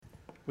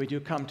We do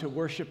come to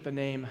worship the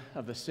name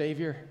of the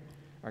Savior,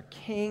 our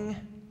King,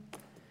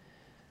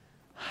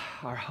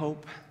 our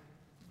hope,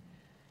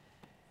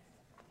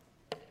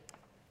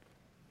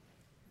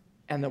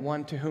 and the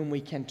one to whom we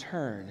can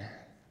turn.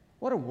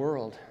 What a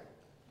world.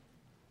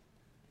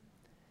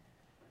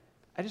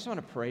 I just want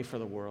to pray for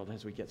the world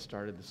as we get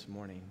started this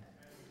morning.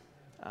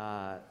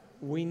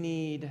 We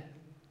need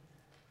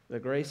the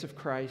grace of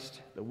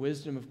Christ, the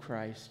wisdom of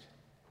Christ,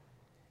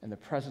 and the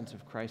presence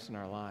of Christ in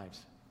our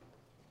lives.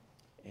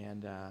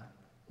 And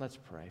let's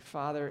pray.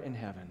 Father in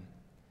heaven,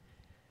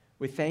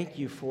 we thank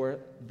you for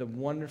the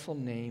wonderful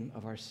name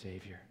of our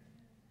Savior.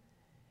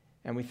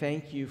 And we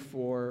thank you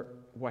for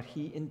what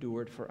he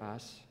endured for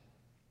us.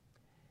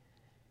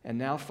 And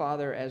now,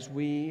 Father, as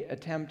we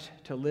attempt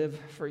to live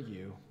for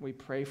you, we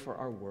pray for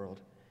our world.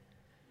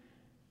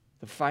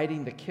 The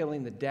fighting, the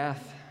killing, the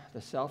death, the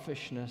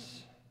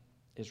selfishness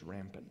is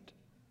rampant.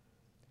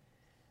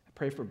 I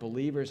pray for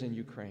believers in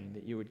Ukraine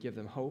that you would give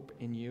them hope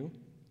in you,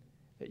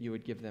 that you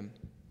would give them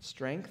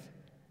strength,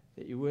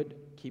 that you would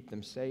keep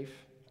them safe.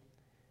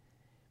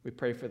 We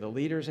pray for the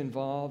leaders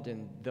involved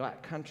in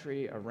that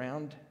country,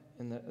 around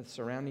in the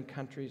surrounding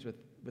countries with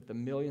the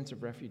millions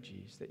of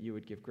refugees, that you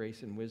would give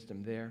grace and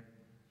wisdom there.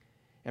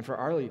 And for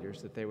our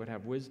leaders, that they would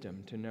have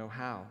wisdom to know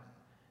how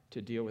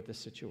to deal with the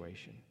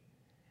situation.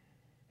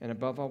 And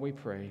above all, we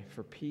pray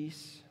for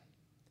peace,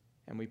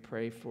 and we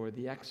pray for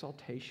the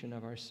exaltation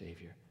of our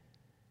Savior.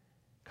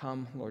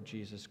 Come, Lord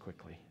Jesus,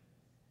 quickly.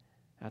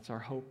 That's our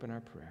hope and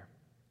our prayer.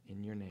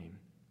 In your name,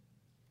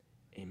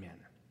 amen.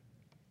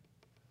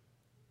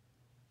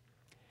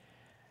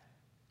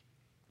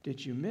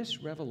 Did you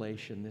miss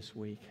Revelation this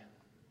week?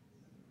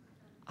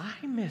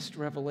 I missed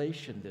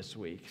Revelation this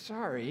week.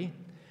 Sorry.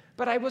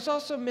 But I was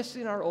also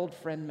missing our old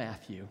friend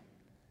Matthew.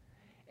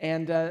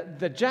 And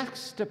the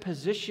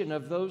juxtaposition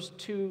of those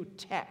two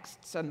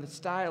texts and the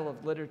style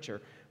of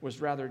literature was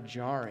rather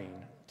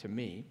jarring to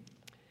me.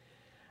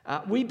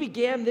 We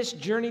began this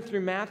journey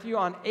through Matthew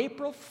on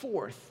April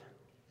 4th,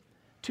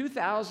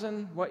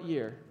 2000, what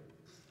year?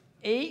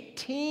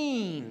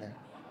 18.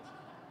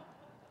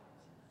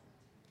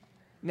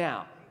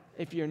 Now,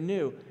 if you're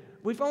new,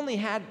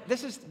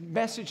 this is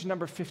message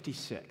number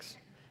 56.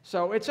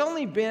 So it's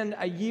only been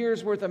a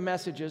year's worth of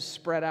messages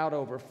spread out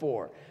over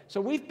 4. So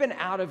we've been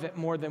out of it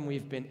more than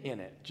we've been in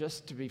it,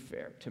 just to be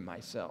fair to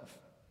myself.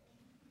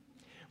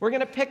 We're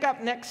going to pick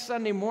up next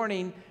Sunday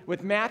morning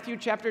with Matthew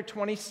chapter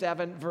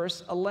 27,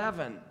 verse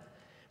 11,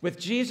 with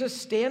Jesus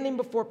standing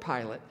before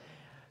Pilate.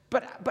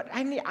 But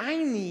I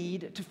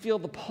need to feel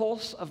the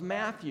pulse of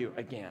Matthew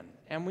again.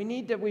 And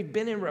we've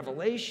been in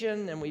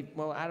Revelation, and we've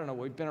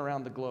been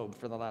around the globe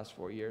for the last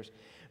 4 years.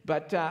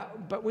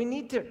 But we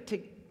need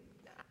to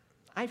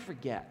I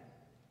forget.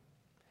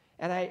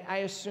 And I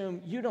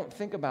assume you don't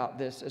think about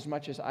this as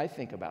much as I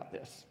think about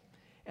this.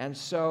 And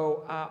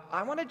so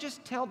I want to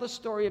just tell the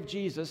story of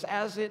Jesus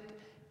as it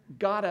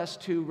got us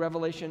to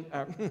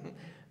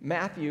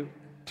Matthew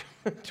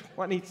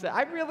 27.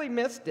 I really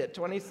missed it,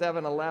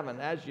 27:11,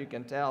 as you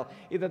can tell.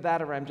 Either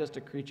that or I'm just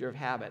a creature of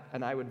habit,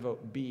 and I would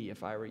vote B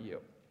if I were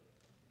you.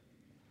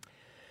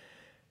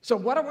 So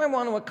what do I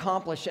want to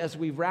accomplish as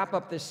we wrap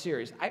up this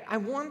series? I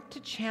want to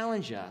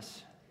challenge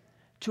us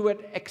to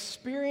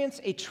experience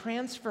a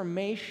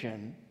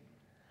transformation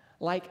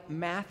like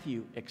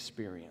Matthew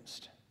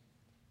experienced.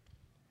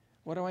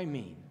 What do I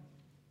mean?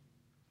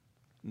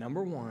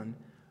 Number one,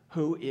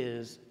 who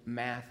is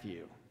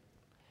Matthew?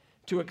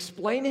 To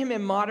explain him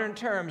in modern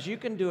terms, you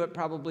can do it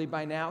probably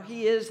by now.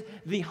 He is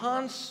the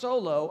Han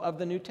Solo of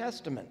the New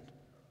Testament.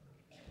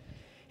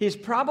 He's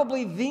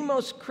probably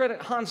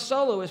Han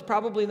Solo is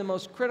probably the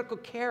most critical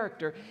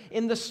character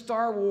in the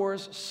Star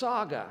Wars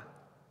saga.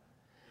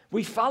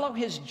 We follow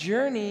his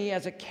journey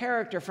as a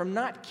character from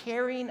not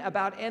caring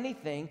about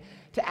anything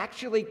to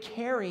actually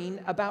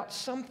caring about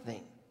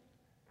something.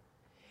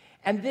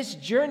 And this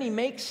journey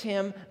makes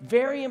him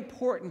very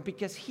important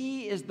because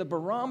he is the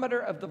barometer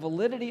of the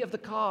validity of the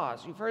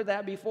cause. You've heard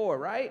that before,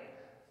 right?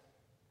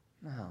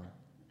 No.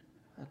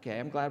 Okay,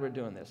 I'm glad we're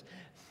doing this.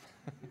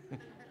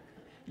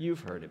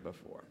 You've heard it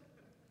before.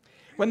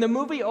 When the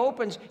movie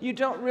opens, you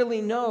don't really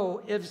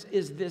know is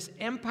this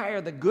empire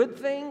the good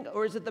thing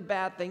or is it the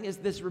bad thing? Is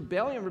this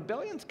rebellion?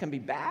 Rebellions can be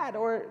bad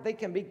or they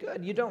can be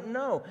good. You don't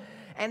know.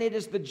 And it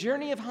is the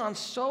journey of Han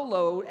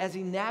Solo as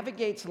he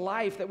navigates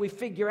life that we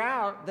figure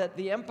out that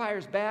the empire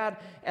is bad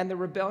and the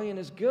rebellion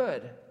is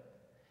good.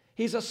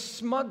 He's a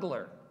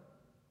smuggler.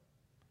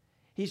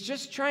 He's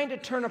just trying to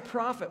turn a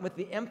profit with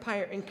the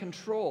empire in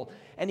control.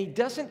 And he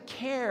doesn't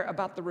care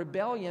about the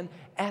rebellion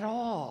at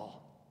all.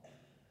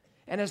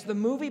 And as the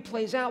movie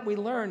plays out, we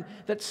learn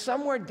that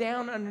somewhere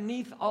down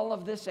underneath all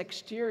of this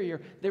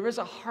exterior, there is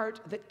a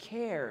heart that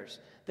cares,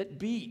 that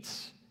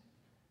beats.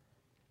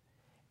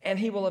 And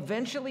he will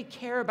eventually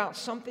care about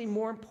something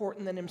more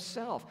important than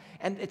himself.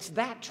 And it's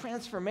that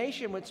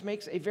transformation which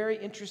makes a very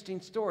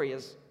interesting story,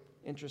 as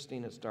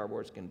interesting as Star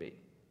Wars can be.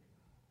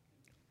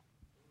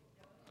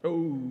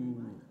 Oh.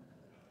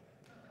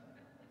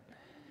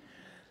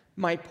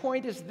 My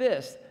point is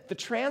this: the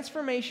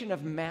transformation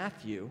of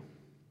Matthew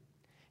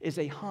is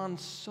a Han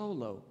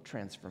Solo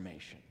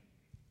transformation.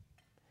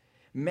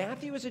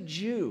 Matthew is a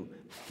Jew,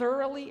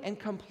 thoroughly and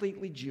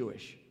completely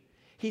Jewish.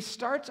 He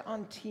starts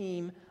on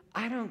team,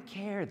 I don't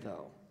care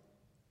though.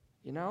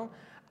 You know,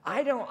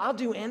 I'll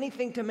do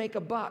anything to make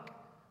a buck.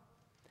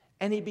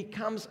 And he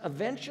becomes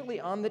eventually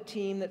on the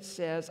team that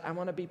says, I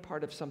want to be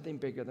part of something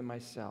bigger than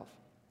myself.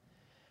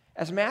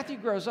 As Matthew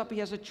grows up, he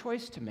has a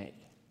choice to make.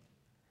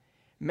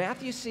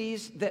 Matthew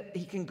sees that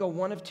he can go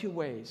one of two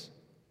ways.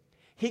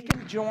 He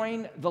can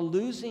join the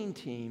losing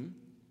team,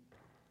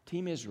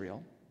 Team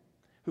Israel,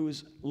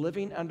 who's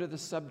living under the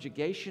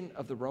subjugation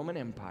of the Roman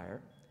Empire,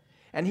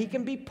 and he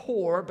can be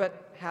poor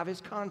but have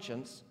his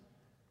conscience,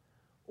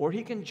 or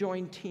he can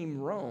join Team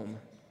Rome,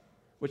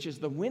 which is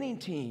the winning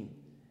team,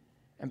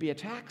 and be a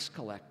tax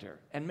collector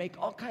and make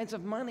all kinds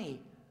of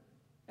money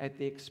at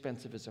the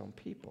expense of his own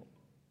people.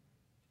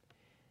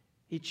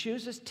 He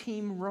chooses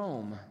Team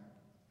Rome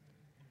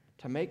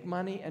to make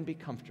money and be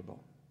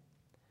comfortable.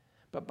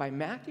 But by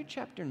Matthew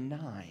chapter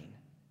 9,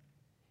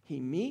 he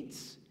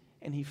meets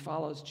and he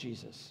follows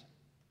Jesus.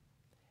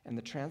 And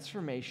the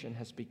transformation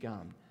has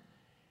begun.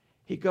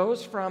 He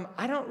goes from,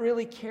 I don't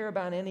really care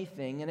about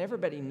anything, and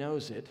everybody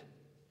knows it,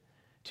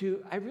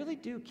 to, I really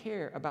do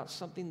care about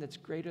something that's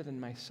greater than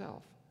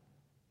myself.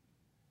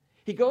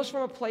 He goes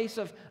from a place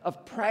of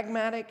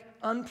pragmatic,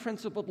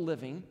 unprincipled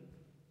living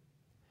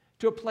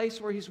to a place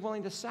where he's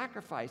willing to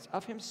sacrifice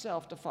of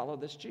himself to follow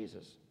this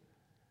Jesus.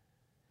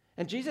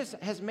 And Jesus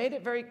has made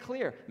it very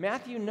clear.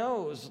 Matthew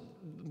knows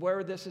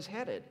where this is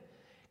headed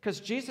because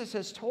Jesus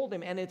has told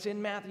him, and it's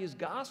in Matthew's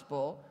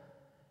gospel,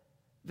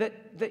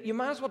 that you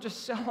might as well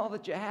just sell all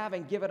that you have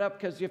and give it up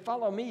because you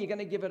follow me, you're going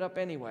to give it up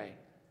anyway.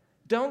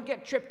 Don't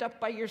get tripped up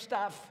by your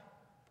stuff.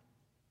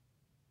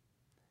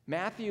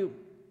 Matthew,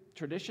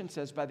 tradition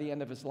says, by the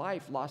end of his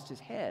life, lost his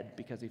head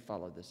because he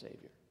followed the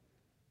Savior.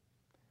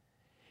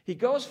 He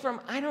goes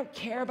from, I don't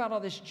care about all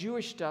this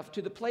Jewish stuff,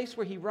 to the place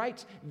where he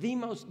writes the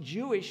most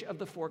Jewish of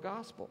the four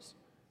Gospels.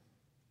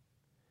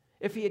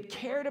 If he had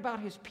cared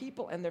about his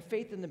people and their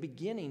faith in the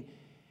beginning,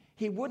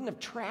 he wouldn't have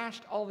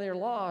trashed all their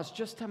laws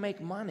just to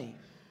make money.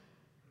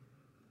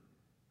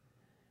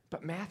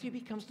 But Matthew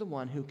becomes the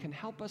one who can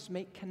help us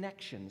make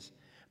connections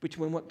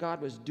between what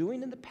God was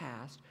doing in the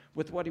past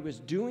with what he was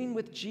doing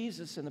with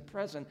Jesus in the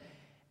present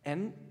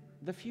and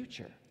the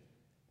future.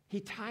 He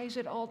ties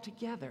it all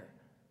together.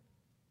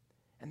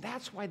 And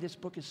that's why this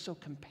book is so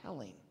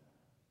compelling.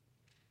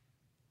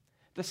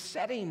 The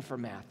setting for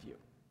Matthew.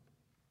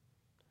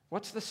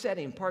 What's the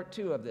setting? Part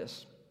 2 of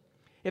this.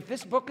 If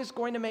this book is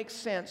going to make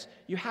sense,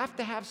 you have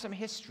to have some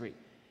history.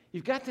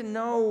 You've got to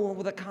know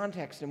the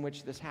context in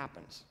which this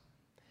happens.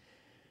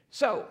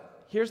 So,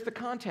 here's the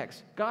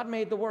context. God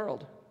made the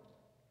world.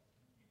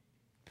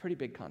 Pretty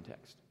big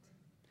context.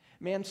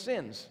 Man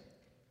sins.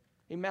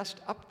 He messed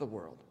up the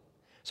world.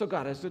 So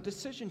God has a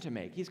decision to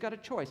make. He's got a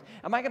choice.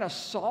 Am I going to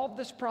solve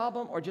this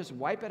problem or just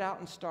wipe it out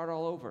and start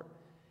all over?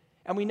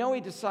 And we know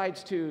he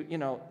decides to,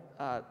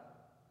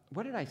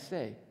 what did I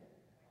say?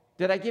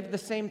 Did I give the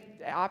same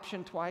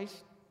option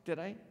twice? Did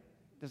I?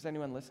 Is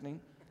anyone listening?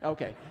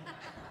 Okay.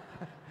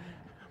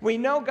 We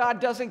know God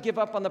doesn't give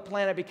up on the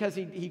planet because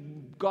he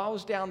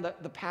goes down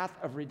the path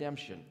of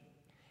redemption.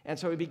 And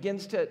so he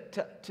begins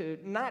to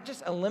not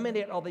just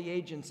eliminate all the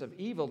agents of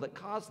evil that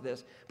caused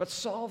this, but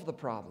solve the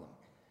problem.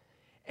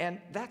 And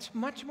that's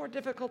much more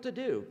difficult to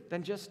do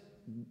than just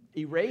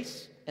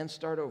erase and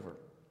start over.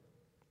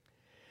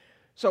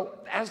 So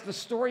as the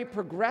story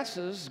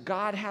progresses,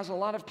 God has a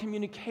lot of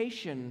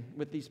communication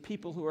with these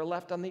people who are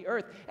left on the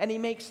earth. And he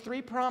makes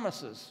 3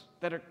 promises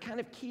that are kind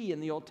of key in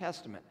the Old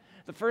Testament.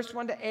 The first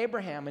one to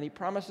Abraham, and he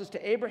promises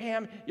to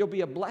Abraham, you'll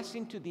be a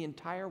blessing to the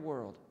entire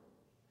world.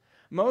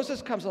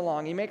 Moses comes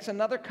along. He makes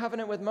another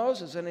covenant with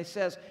Moses, and he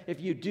says, if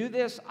you do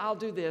this, I'll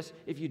do this.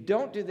 If you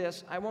don't do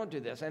this, I won't do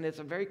this. And it's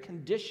a very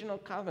conditional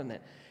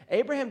covenant.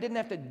 Abraham didn't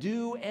have to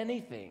do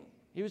anything.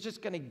 He was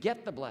just going to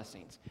get the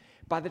blessings.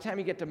 By the time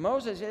you get to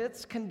Moses,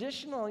 it's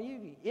conditional,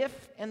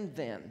 if and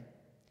then.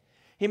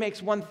 He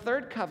makes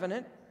 1/3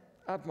 covenant,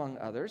 among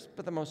others,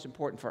 but the most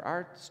important for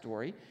our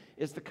story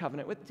is the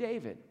covenant with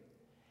David.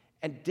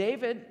 And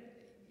David,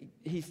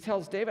 he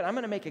tells David, I'm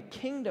going to make a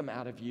kingdom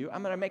out of you.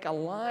 I'm going to make a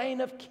line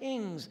of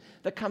kings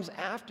that comes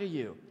after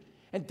you.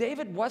 And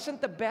David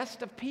wasn't the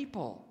best of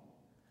people.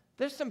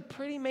 There's some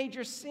pretty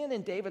major sin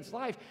in David's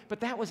life, but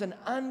that was an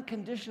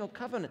unconditional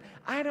covenant.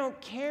 I don't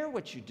care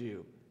what you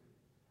do.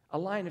 A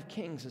line of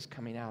kings is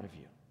coming out of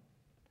you.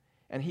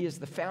 And he is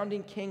the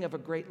founding king of a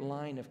great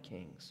line of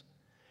kings.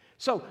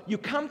 So you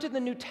come to the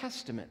New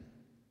Testament,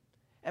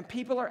 and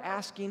people are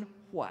asking,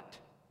 what?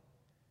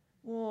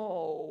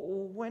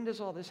 Whoa, when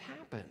does all this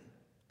happen?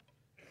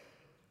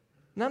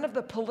 None of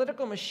the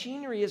political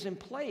machinery is in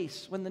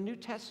place when the New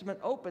Testament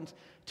opens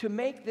to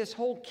make this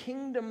whole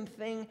kingdom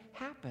thing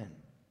happen.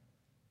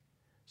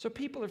 So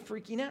people are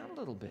freaking out a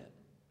little bit.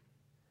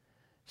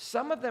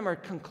 Some of them are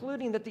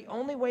concluding that the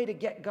only way to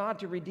get God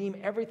to redeem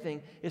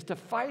everything is to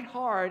fight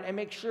hard and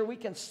make sure we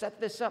can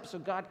set this up so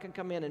God can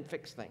come in and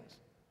fix things.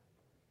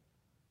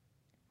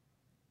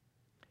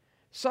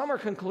 Some are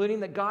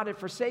concluding that God had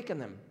forsaken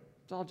them.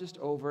 It's all just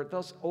over.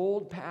 Those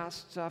old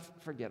past stuff,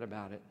 forget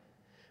about it.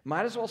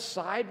 Might as well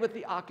side with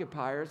the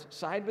occupiers,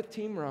 side with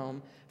Team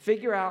Rome,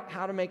 figure out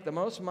how to make the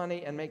most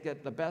money and make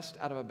it the best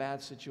out of a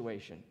bad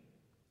situation.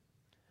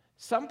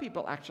 Some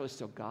people actually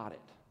still got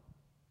it.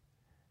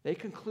 They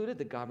concluded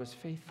that God was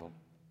faithful.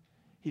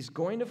 He's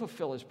going to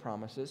fulfill his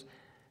promises,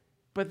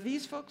 but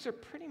these folks are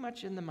pretty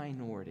much in the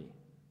minority.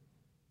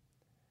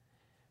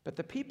 But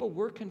the people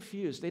were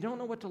confused. They don't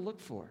know what to look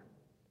for.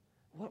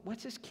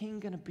 What's this king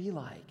going to be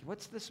like?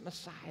 What's this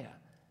Messiah?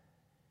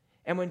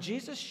 And when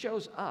Jesus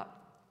shows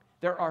up,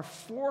 there are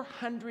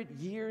 400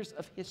 years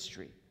of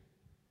history.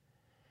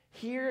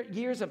 Here,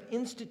 years of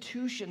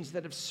institutions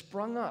that have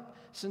sprung up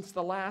since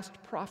the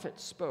last prophet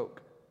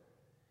spoke.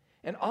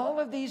 And all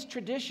of these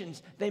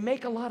traditions, they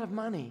make a lot of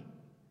money.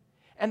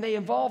 And they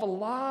involve a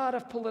lot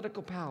of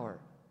political power.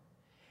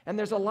 And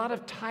there's a lot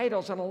of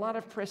titles and a lot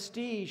of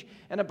prestige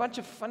and a bunch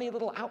of funny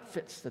little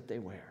outfits that they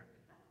wear.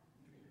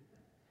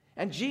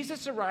 And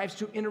Jesus arrives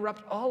to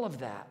interrupt all of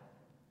that.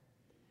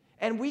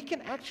 And we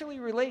can actually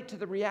relate to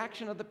the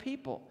reaction of the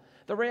people.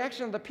 The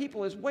reaction of the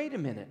people is, wait a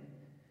minute.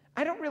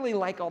 I don't really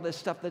like all this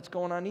stuff that's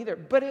going on either,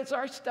 but it's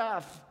our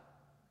stuff.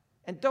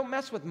 And don't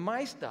mess with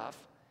my stuff,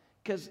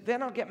 because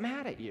then I'll get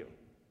mad at you.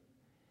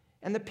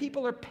 And the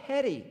people are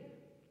petty.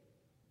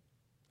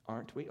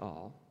 Aren't we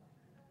all?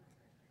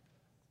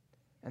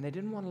 And they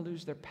didn't want to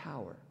lose their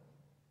power.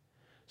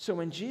 So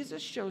when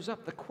Jesus shows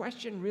up, the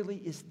question really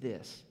is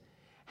this: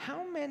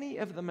 how many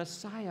of the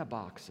Messiah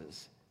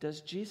boxes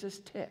does Jesus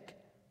tick?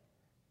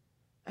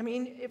 I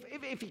mean,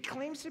 if he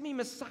claims to be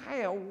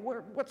Messiah,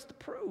 what's the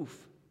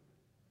proof?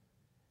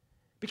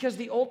 Because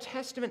the Old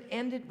Testament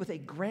ended with a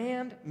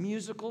grand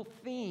musical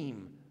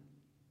theme.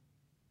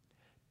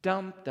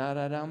 Dum, da,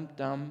 da, dum,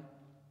 dum.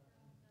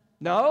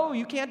 No,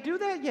 you can't do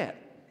that yet.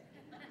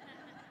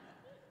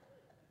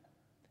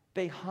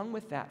 They hung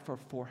with that for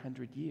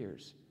 400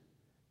 years.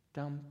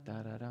 Dum,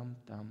 da, da, dum,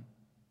 dum.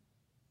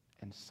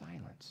 And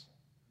silence.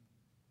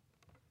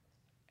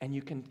 And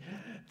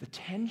the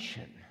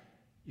tension,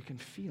 you can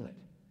feel it.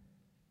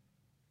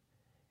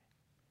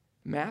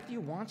 Matthew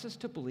wants us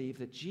to believe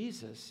that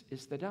Jesus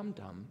is the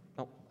dum-dum.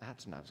 Oh,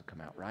 that's not to come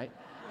out, right?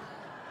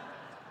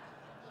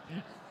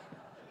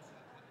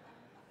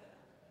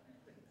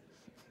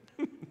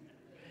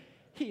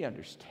 He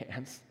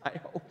understands, I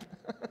hope.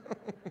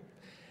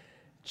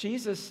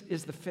 Jesus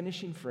is the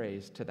finishing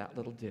phrase to that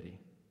little ditty.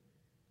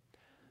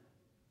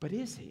 But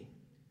is he?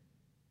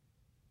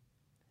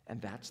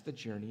 And that's the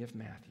journey of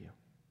Matthew.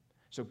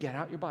 So get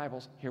out your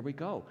Bibles. Here we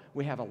go.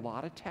 We have a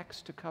lot of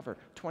text to cover.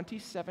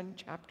 27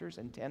 chapters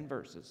and 10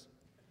 verses.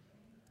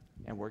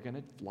 And we're going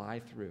to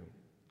fly through.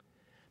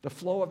 The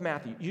flow of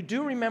Matthew. You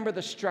do remember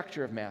the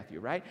structure of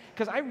Matthew, right?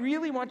 Because I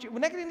really want you,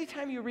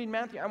 anytime you read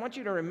Matthew, I want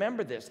you to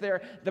remember this.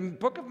 The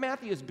book of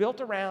Matthew is built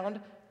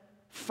around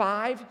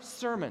 5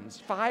 sermons,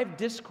 5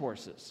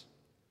 discourses.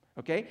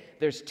 Okay?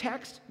 There's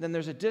text, then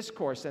there's a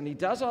discourse, and he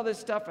does all this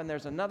stuff, and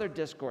there's another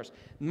discourse.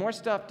 More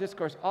stuff,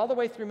 discourse, all the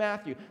way through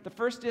Matthew. The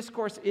first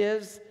discourse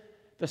is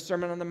the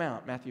Sermon on the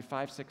Mount, Matthew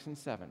 5, 6, and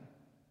 7.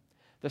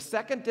 The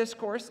second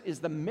discourse is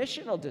the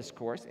missional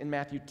discourse in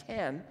Matthew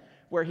 10,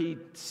 where he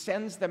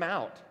sends them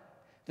out.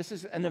 This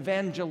is an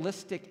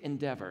evangelistic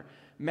endeavor.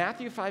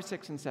 Matthew 5,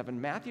 6, and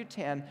 7. Matthew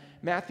 10.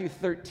 Matthew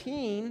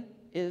 13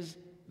 is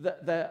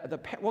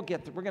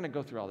we're going to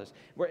go through all this.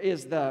 Where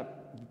is the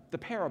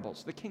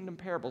parables, the kingdom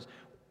parables?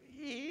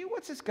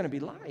 What's this going to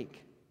be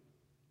like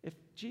if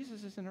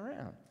Jesus isn't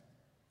around?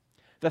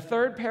 The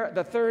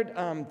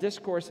third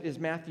discourse is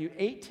Matthew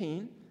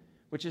 18,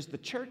 which is the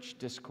church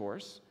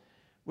discourse,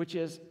 which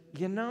is,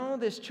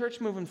 this church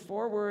moving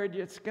forward,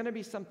 it's going to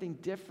be something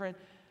different,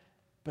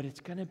 but it's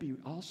going to be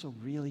also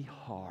really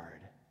hard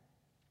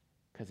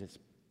because it's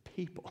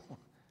people.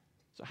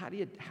 So how do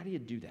you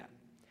do that?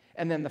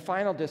 And then the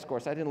final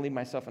discourse, I didn't leave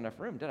myself enough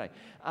room, did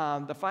I?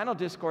 The final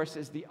discourse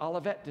is the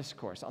Olivet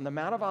Discourse. On the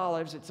Mount of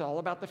Olives, it's all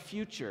about the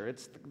future.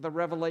 It's the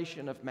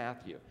revelation of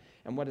Matthew.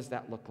 And what does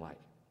that look like?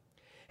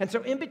 And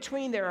so in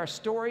between, there are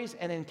stories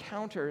and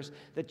encounters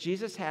that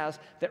Jesus has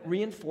that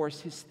reinforce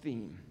his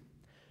theme.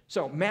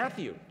 So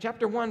Matthew,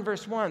 chapter 1,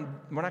 verse 1,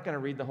 we're not going to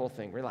read the whole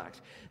thing,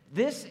 relax.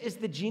 This is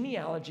the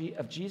genealogy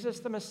of Jesus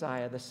the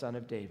Messiah, the son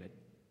of David,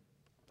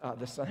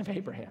 the son of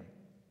Abraham.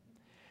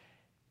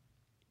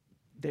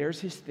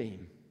 There's his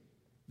theme.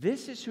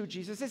 This is who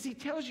Jesus is. He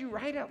tells you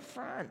right up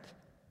front.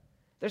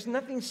 There's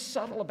nothing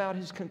subtle about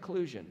his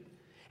conclusion.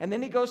 And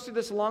then he goes through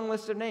this long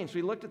list of names.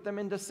 We looked at them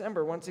in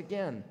December once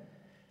again.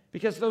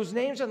 Because those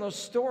names and those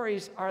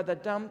stories are the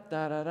dum,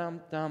 da, da,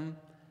 dum, dum,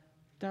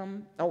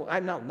 dum. Oh,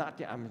 I'm not.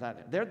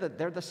 They're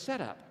the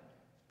setup.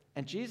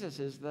 And Jesus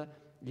is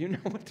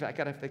I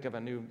got to think of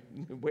a new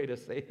way to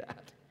say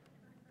that.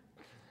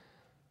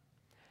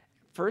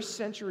 First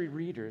century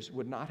readers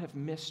would not have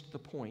missed the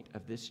point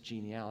of this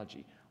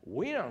genealogy.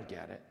 We don't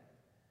get it,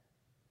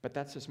 but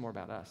that says more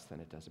about us than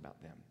it does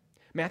about them.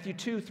 Matthew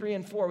 2, 3,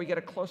 and 4, we get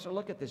a closer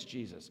look at this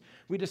Jesus.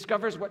 We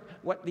discover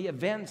what the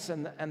events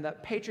and the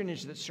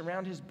patronage that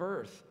surround his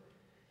birth.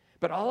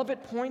 But all of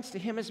it points to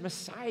him as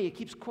Messiah. He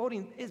keeps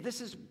quoting,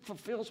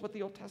 fulfills what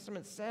the Old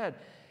Testament said.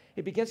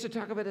 He begins to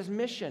talk about his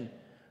mission.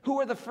 Who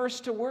are the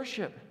first to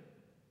worship?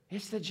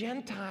 It's the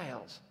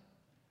Gentiles.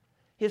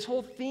 His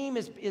whole theme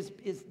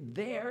is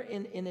there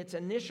in its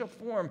initial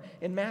form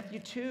in Matthew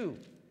 2.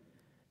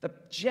 The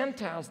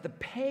Gentiles, the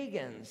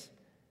pagans,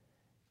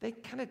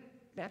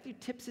 Matthew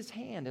tips his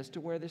hand as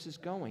to where this is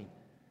going.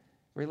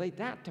 Relate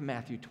that to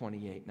Matthew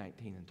 28,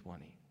 19, and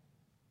 20.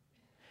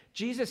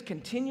 Jesus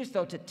continues,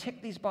 though, to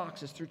tick these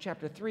boxes through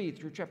chapter 3,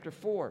 through chapter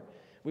 4.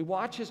 We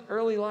watch his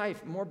early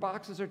life. More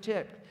boxes are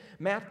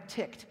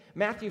ticked.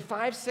 Matthew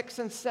 5, 6,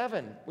 and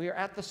 7. We are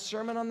at the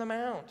Sermon on the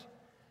Mount,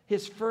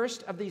 his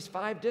first of these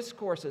 5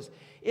 discourses.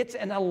 It's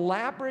an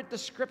elaborate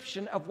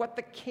description of what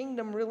the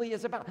kingdom really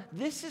is about.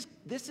 This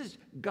is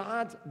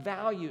God's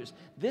values.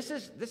 This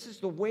is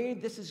the way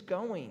this is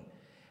going.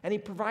 And he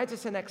provides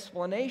us an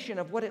explanation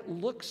of what it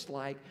looks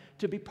like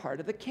to be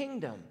part of the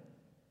kingdom.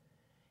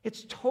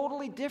 It's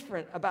totally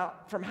different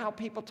from how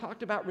people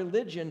talked about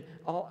religion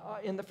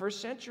in the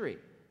first century.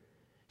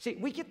 See,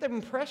 we get the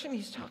impression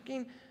he's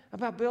talking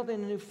about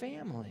building a new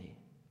family,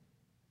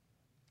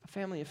 a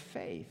family of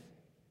faith.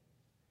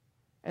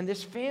 And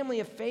this family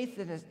of faith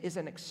is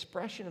an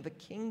expression of the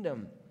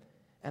kingdom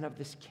and of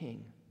this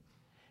king.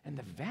 And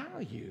the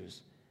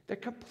values, they're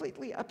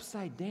completely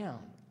upside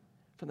down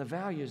from the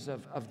values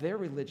of their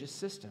religious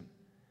system.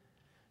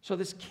 So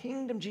this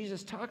kingdom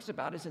Jesus talks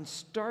about is in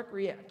stark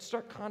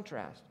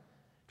contrast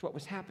to what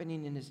was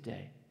happening in his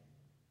day.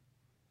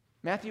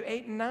 Matthew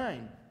 8 and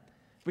 9.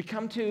 We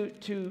come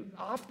to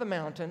off the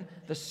mountain,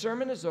 the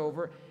sermon is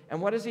over,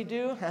 and what does he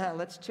do?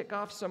 Let's tick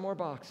off some more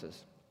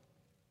boxes.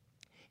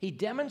 He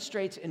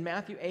demonstrates in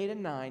Matthew 8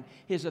 and 9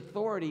 his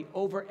authority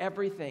over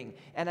everything,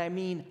 and I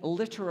mean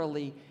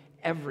literally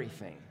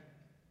everything.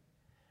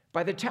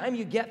 By the time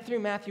you get through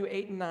Matthew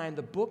 8 and 9,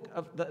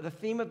 the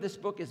theme of this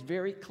book is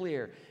very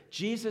clear.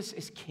 Jesus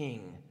is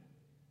king.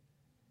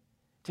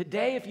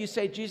 Today, if you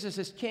say Jesus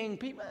is king,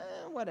 people,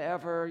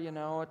 whatever,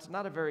 it's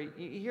not you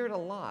hear it a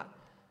lot.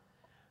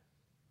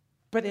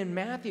 But in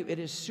Matthew, it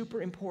is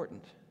super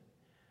important.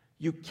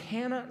 You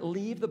cannot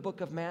leave the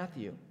book of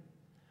Matthew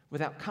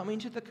without coming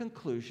to the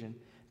conclusion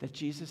that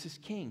Jesus is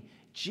king.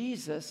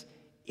 Jesus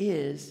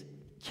is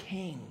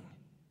king.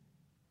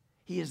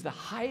 He is the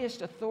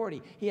highest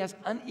authority. He has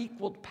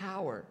unequaled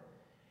power.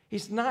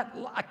 He's not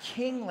a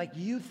king like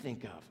you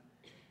think of.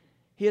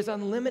 He is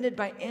unlimited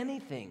by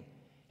anything.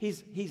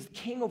 He's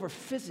king over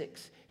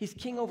physics. He's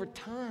king over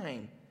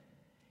time.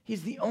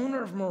 He's the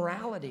owner of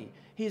morality.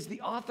 He is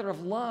the author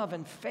of love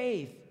and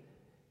faith.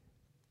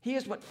 He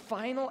is what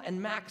final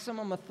and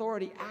maximum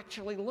authority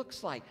actually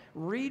looks like.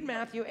 Read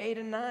Matthew 8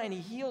 and 9. He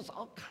heals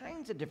all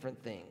kinds of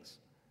different things.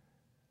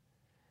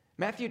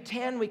 Matthew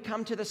 10, we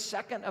come to the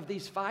second of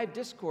these 5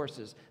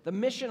 discourses, the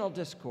missional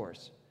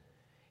discourse.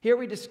 Here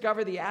we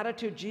discover the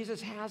attitude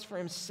Jesus has for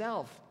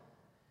himself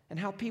and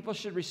how people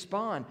should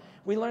respond.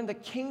 We learn the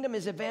kingdom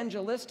is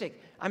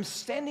evangelistic. I'm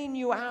sending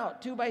you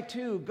out 2 by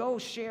 2. Go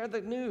share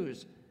the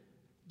news.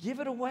 Give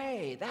it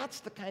away. That's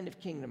the kind of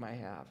kingdom I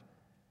have.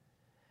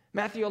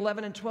 Matthew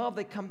 11 and 12,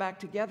 they come back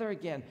together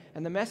again.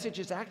 And the message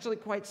is actually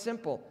quite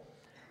simple.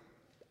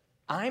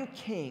 I'm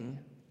king,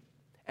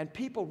 and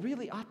people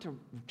really ought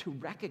to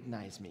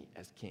recognize me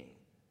as king.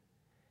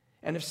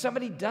 And if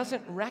somebody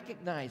doesn't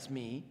recognize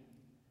me,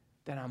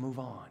 then I'll move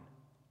on.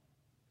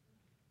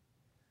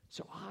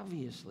 So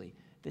obviously,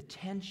 the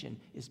tension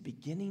is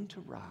beginning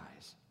to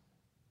rise.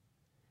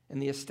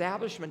 And the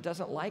establishment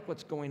doesn't like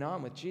what's going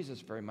on with Jesus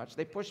very much.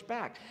 They push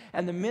back.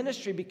 And the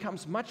ministry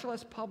becomes much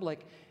less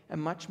public and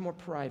much more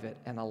private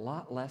and a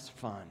lot less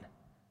fun.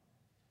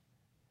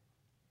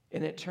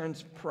 And it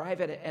turns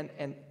private,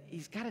 and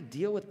he's got to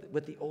deal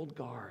with the old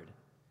guard.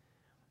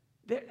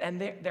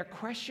 Their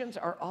questions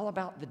are all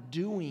about the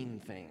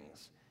doing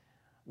things.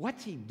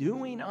 What's he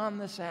doing on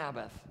the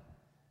Sabbath?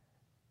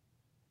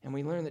 And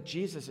we learn that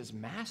Jesus is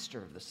master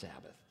of the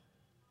Sabbath.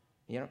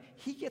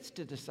 He gets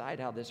to decide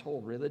how this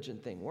whole religion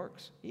thing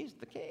works. He's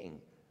the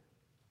king.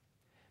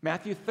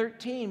 Matthew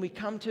 13, we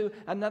come to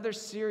another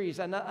series,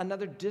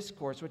 another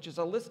discourse, which is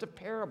a list of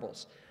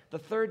parables, the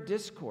third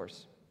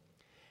discourse.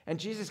 And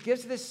Jesus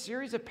gives this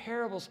series of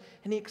parables,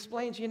 and he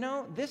explains,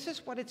 this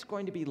is what it's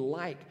going to be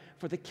like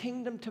for the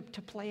kingdom to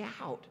play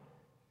out.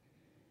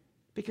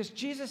 Because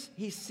Jesus,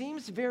 he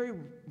seems very,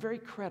 very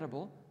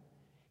credible.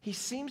 He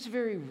seems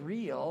very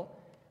real.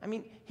 I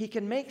mean, he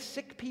can make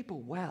sick people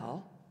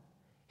well.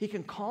 He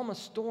can calm a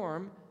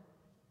storm.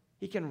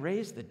 He can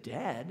raise the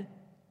dead.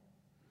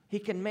 He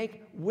can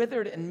make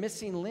withered and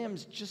missing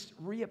limbs just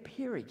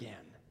reappear again.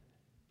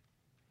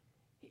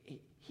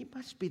 He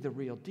must be the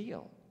real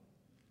deal.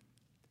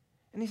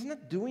 And he's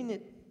not doing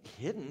it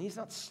hidden. He's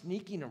not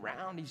sneaking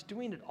around. He's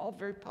doing it all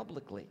very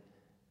publicly.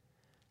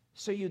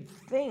 So you'd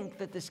think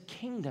that this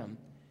kingdom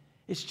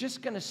is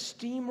just going to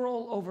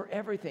steamroll over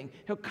everything.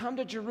 He'll come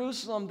to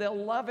Jerusalem. They'll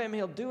love him.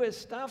 He'll do his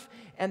stuff,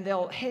 and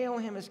they'll hail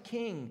him as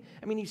king.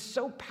 I mean, he's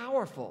so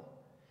powerful.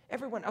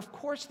 Everyone, of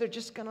course, they're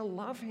just going to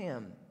love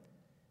him.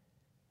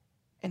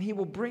 And he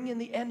will bring in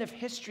the end of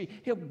history.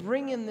 He'll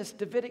bring in this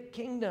Davidic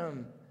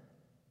kingdom.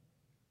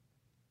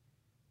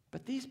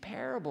 But these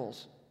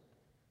parables,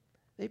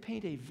 they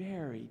paint a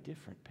very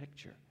different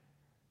picture.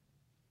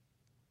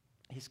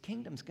 His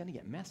kingdom's going to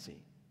get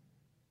messy.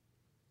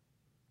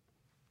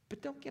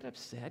 But don't get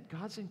upset.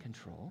 God's in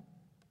control.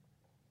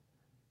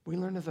 We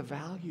learn of the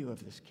value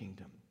of this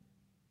kingdom.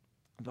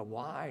 The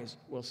wise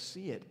will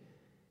see it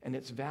and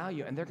its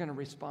value, and they're going to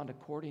respond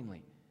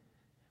accordingly.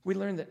 We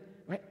learn that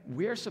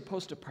we're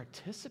supposed to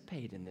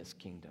participate in this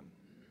kingdom.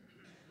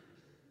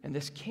 And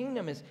this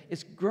kingdom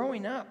is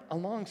growing up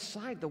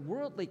alongside the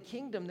worldly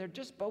kingdom. They're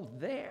just both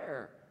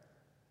there.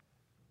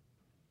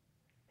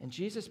 And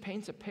Jesus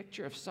paints a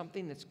picture of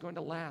something that's going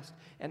to last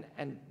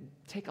and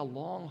take a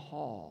long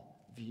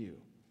haul view.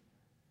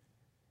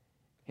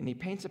 And he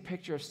paints a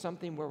picture of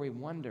something where we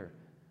wonder,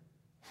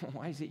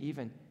 why is he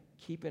even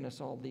keeping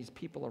us all these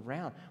people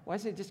around? Why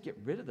doesn't he just get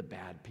rid of the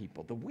bad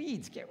people? The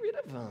weeds, get rid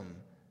of them.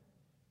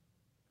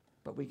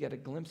 But we get a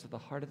glimpse of the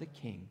heart of the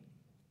king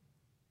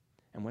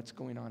and what's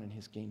going on in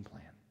his game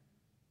plan.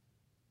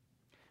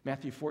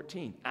 Matthew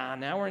 14.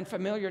 Now we're in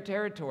familiar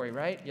territory,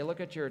 right? You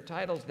look at your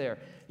titles there.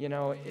 You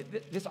know,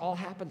 this all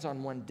happens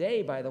on one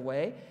day, by the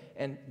way.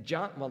 And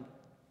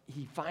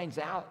he finds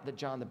out that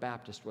John the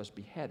Baptist was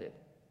beheaded.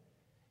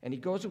 And he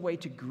goes away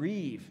to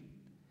grieve.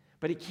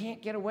 But he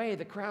can't get away.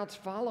 The crowds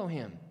follow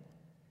him.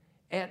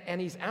 And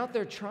he's out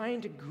there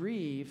trying to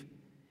grieve.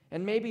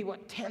 And maybe,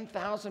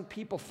 10,000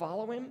 people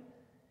follow him?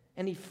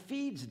 And he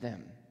feeds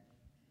them.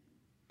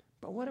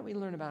 But what do we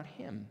learn about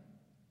him?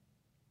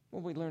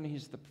 Well, we learn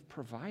he's the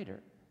provider,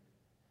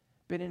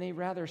 but in a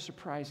rather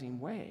surprising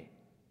way.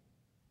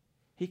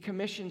 He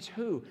commissions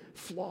who?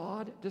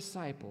 Flawed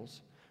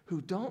disciples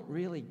who don't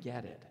really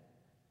get it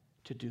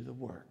to do the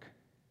work.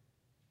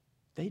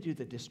 They do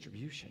the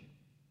distribution.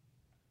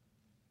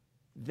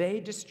 They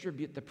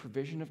distribute the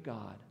provision of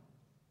God,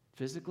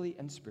 physically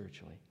and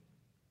spiritually.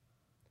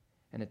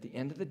 And at the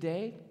end of the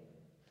day,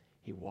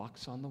 he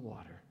walks on the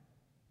water.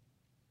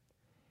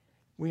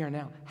 We are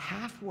now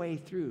halfway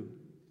through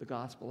the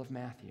Gospel of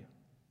Matthew,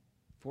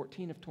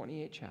 14 of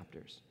 28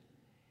 chapters.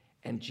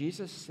 And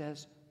Jesus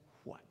says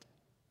what?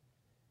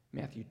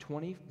 Matthew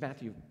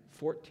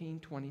 14,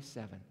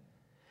 27.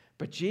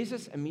 But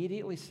Jesus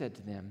immediately said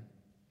to them,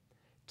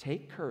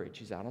 take courage.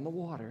 He's out on the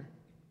water.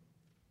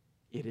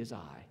 It is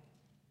I.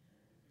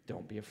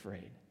 Don't be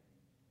afraid.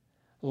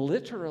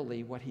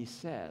 Literally what he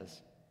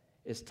says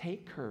is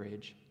take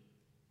courage.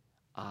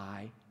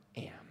 I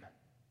am.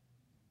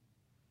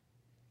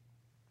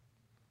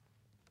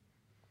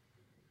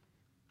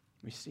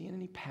 We see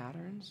any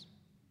patterns?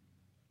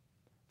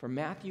 From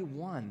Matthew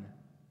 1,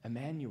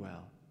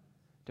 Emmanuel,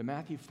 to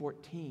Matthew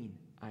 14,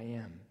 I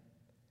am.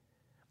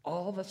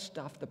 All the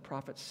stuff the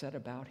prophet said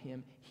about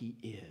him, he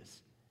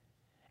is.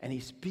 And he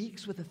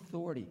speaks with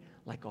authority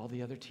like all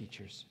the other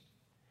teachers.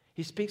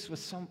 He speaks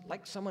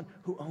like someone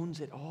who owns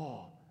it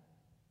all.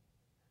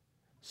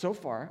 So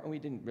far, and we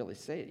didn't really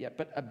say it yet,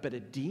 but a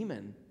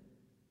demon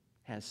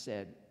has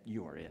said,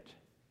 you are it.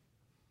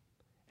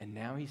 And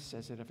now he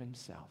says it of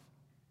himself.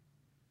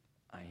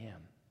 I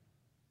am.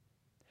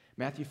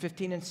 Matthew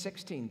 15 and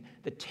 16,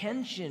 the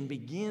tension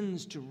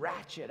begins to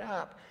ratchet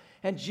up.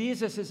 And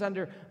Jesus is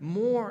under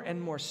more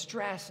and more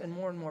stress and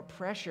more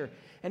pressure.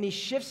 And he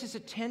shifts his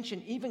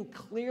attention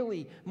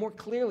more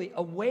clearly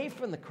away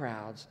from the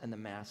crowds and the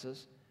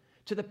masses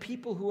to the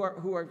people who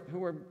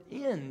are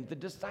in, the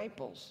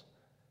disciples.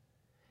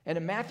 And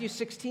in Matthew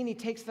 16, he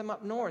takes them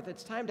up north.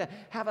 It's time to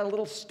have a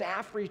little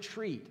staff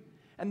retreat.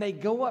 And they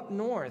go up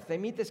north. They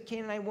meet this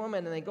Canaanite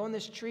woman, and they go on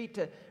this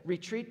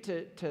retreat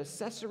to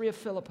Caesarea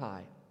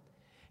Philippi.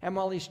 And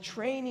while he's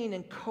training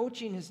and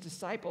coaching his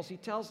disciples, he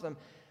tells them,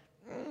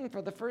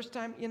 for the first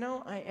time,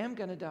 I am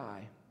going to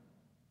die.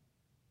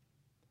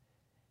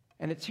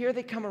 And it's here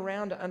they come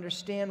around to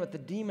understand what the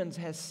demons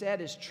has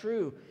said is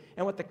true,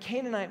 and what the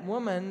Canaanite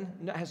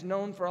woman has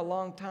known for a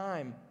long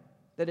time,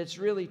 that it's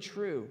really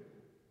true.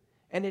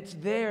 And it's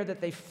there that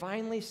they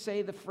finally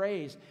say the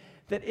phrase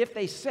that if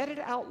they said it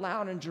out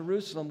loud in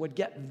Jerusalem would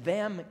get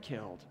them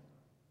killed,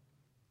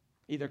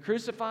 either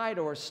crucified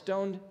or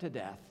stoned to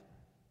death.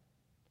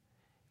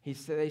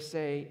 They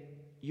say,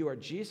 you are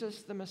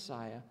Jesus the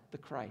Messiah, the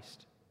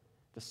Christ,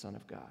 the Son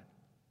of God.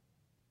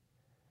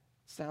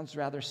 Sounds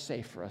rather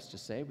safe for us to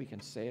say. We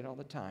can say it all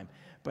the time.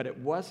 But it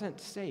wasn't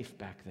safe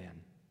back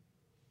then.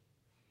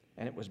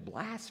 And it was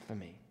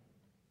blasphemy.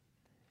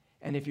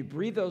 And if you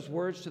breathe those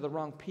words to the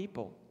wrong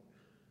people,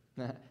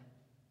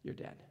 you're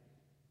dead.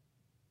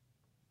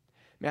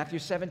 Matthew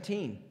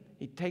 17,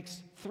 he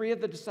takes 3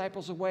 of the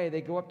disciples away. They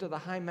go up to the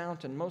high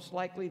mountain, most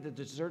likely the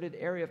deserted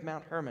area of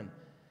Mount Hermon.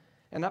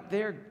 And up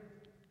there,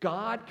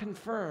 God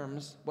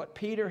confirms what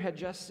Peter had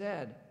just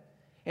said.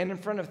 And in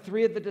front of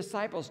 3 of the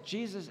disciples,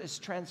 Jesus is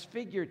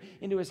transfigured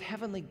into his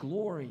heavenly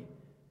glory.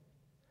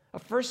 A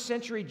first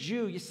century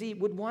Jew, you see,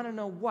 would want to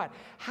know what?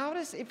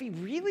 If he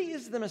really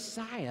is the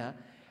Messiah,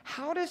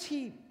 how does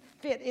he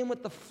fit in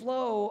with the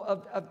flow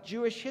of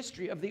Jewish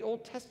history, of the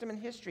Old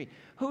Testament history.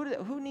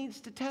 Who needs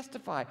to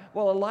testify?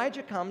 Well,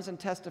 Elijah comes and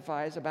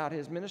testifies about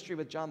his ministry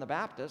with John the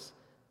Baptist.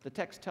 The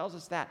text tells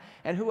us that.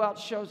 And who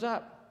else shows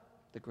up?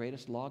 The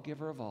greatest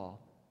lawgiver of all,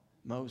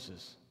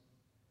 Moses.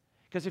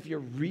 Because if you're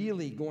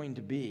really going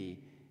to be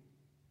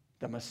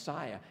the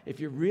Messiah, if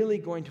you're really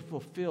going to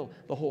fulfill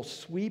the whole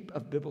sweep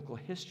of biblical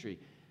history,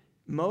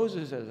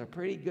 Moses is a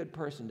pretty good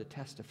person to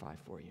testify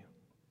for you.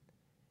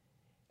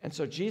 And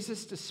so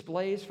Jesus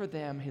displays for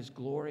them his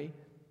glory,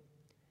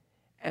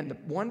 and the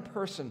one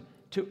person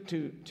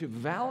to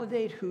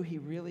validate who he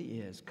really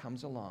is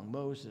comes along,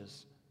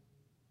 Moses,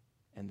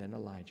 and then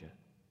Elijah.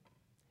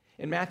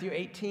 In Matthew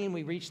 18,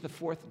 we reach the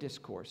fourth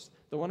discourse,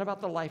 the one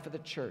about the life of the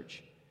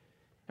church.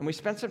 And we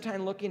spent some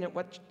time looking at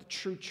what the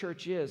true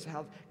church is,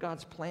 how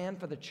God's plan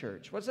for the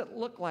church. What does it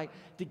look like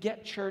to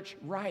get church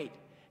right?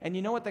 And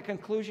you know what the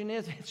conclusion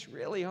is? It's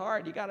really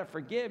hard. You got to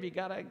forgive. You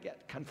got to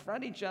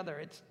confront each other.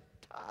 It's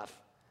tough.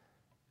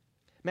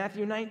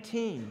 Matthew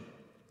 19,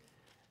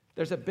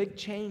 there's a big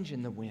change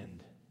in the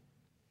wind.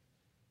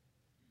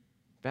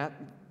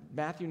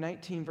 Matthew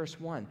 19, verse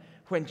 1.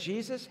 When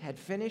Jesus had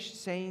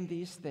finished saying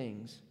these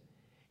things,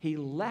 he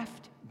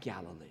left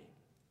Galilee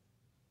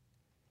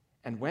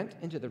and went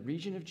into the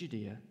region of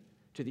Judea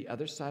to the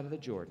other side of the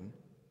Jordan.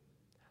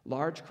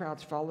 Large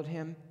crowds followed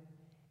him,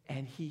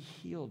 and he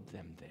healed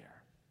them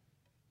there.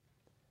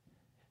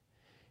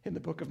 In the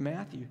book of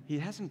Matthew, he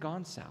hasn't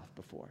gone south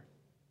before.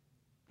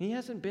 He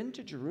hasn't been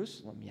to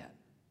Jerusalem yet.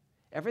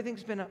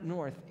 Everything's been up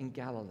north in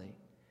Galilee.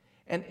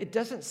 And it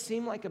doesn't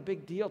seem like a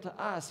big deal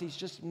to us. He's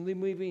just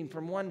moving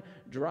from one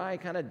dry,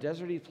 kind of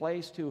deserty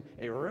place to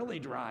a really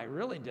dry,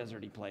 really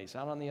deserty place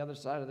out on the other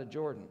side of the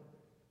Jordan.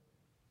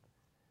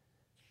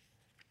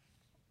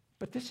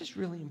 But this is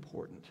really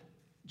important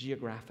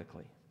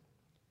geographically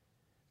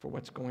for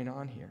what's going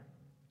on here.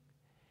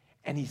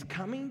 And he's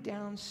coming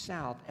down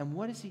south, and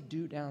what does he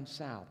do down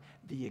south?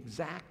 The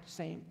exact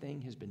same thing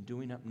he's been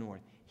doing up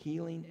north,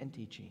 healing and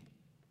teaching.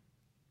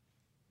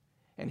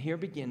 And here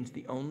begins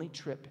the only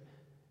trip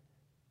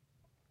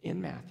in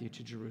Matthew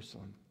to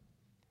Jerusalem.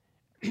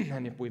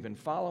 And if we've been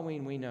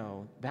following, we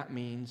know that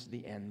means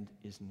the end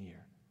is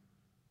near.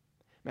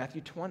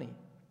 Matthew 20,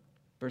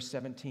 verse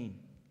 17.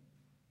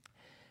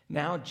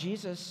 Now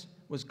Jesus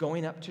was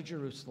going up to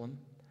Jerusalem.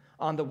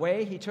 On the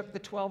way, he took the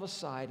 12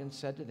 aside and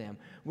said to them,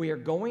 "We are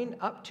going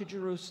up to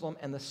Jerusalem,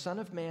 and the Son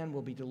of Man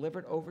will be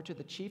delivered over to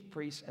the chief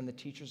priests and the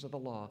teachers of the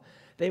law.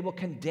 They will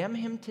condemn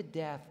him to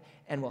death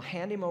and will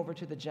hand him over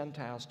to the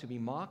Gentiles to be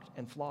mocked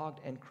and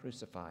flogged and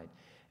crucified.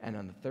 And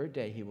on the third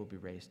day, he will be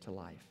raised to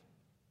life."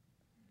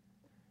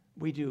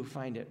 We do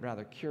find it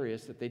rather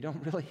curious that they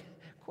don't really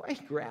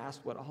quite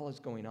grasp what all is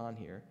going on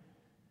here.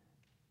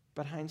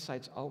 But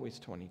hindsight's always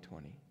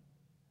 20/20.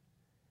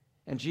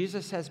 And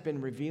Jesus has been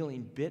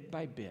revealing bit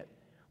by bit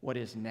what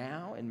is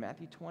now, in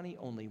Matthew 20,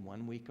 only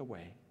 1 week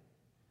away.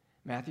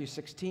 Matthew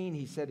 16,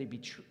 he said he'd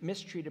be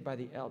mistreated by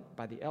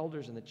the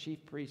elders and the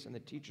chief priests and the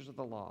teachers of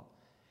the law.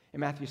 In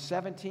Matthew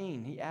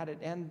 17, he added,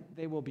 "And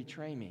they will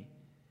betray me."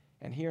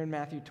 And here in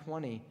Matthew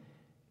 20,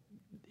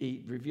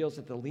 he reveals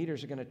that the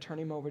leaders are going to turn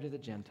him over to the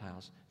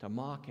Gentiles to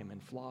mock him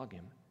and flog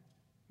him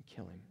and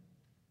kill him.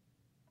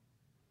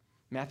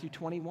 Matthew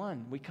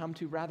 21, we come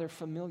to rather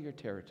familiar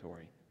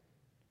territory.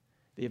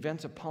 The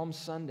events of Palm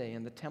Sunday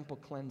and the temple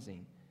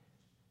cleansing.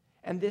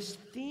 And this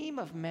theme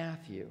of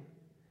Matthew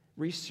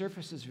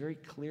resurfaces very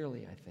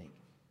clearly, I think.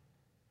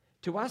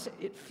 To us,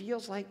 it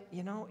feels like,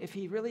 if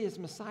he really is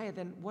Messiah,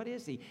 then what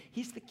is he?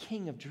 He's the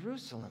King of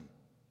Jerusalem.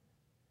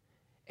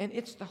 And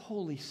it's the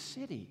holy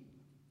city.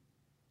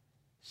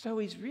 So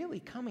he's really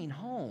coming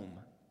home.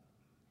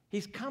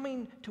 He's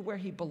coming to where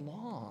he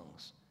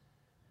belongs.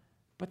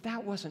 But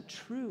that wasn't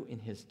true in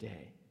his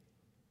day.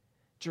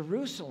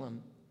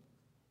 Jerusalem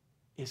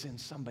is in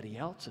somebody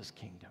else's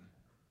kingdom.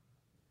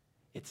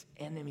 It's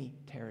enemy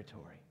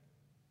territory.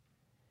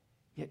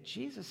 Yet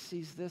Jesus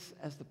sees this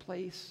as the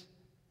place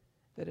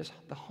that is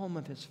the home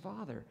of his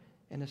Father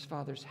and his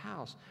Father's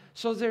house.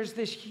 So there's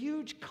this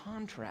huge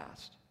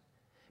contrast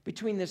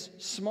between this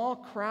small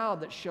crowd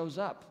that shows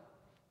up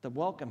to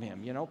welcome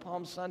him.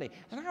 Palm Sunday.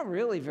 They're not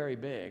really very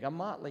big, a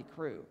motley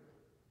crew.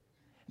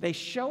 They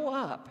show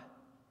up,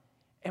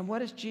 and what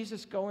does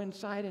Jesus go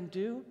inside and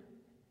do?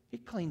 He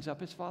cleans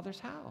up his Father's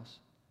house.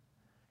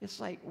 It's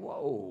like,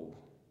 whoa.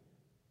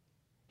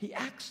 He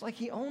acts like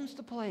he owns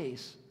the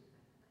place,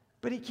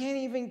 but he can't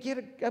even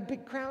get a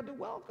big crowd to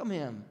welcome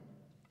him.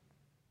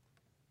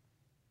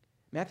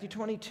 Matthew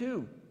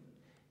 22,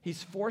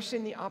 he's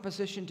forcing the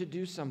opposition to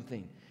do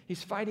something.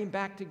 He's fighting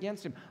back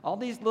against him. All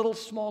these little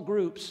small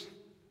groups,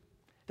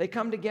 they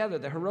come together,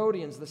 the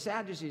Herodians, the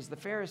Sadducees, the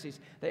Pharisees,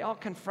 they all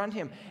confront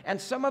him.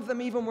 And some of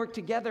them even work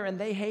together, and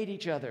they hate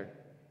each other.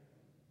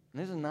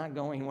 This is not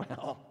going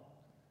well.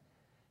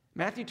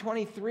 Matthew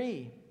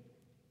 23,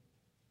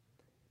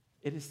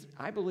 it is,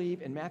 I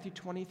believe, in Matthew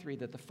 23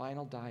 that the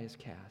final die is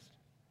cast.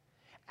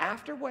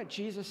 After what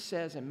Jesus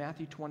says in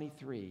Matthew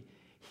 23,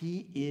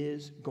 he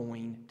is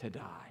going to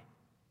die.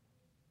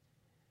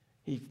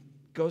 He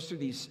goes through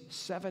these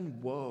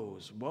 7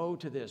 woes. Woe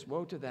to this,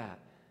 woe to that.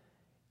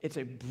 It's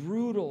a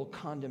brutal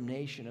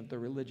condemnation of the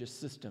religious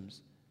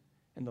systems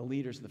and the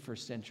leaders of the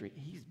first century.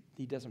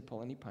 He doesn't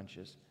pull any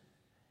punches,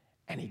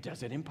 and he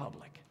does it in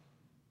public.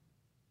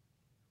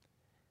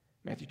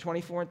 Matthew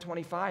 24 and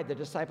 25, the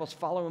disciples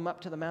follow him up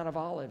to the Mount of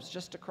Olives,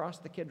 just across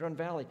the Kidron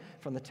Valley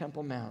from the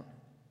Temple Mount.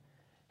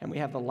 And we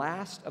have the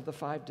last of the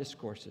 5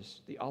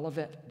 discourses, the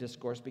Olivet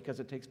Discourse, because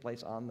it takes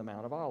place on the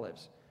Mount of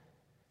Olives.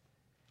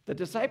 The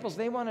disciples,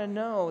 they want to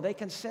know, they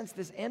can sense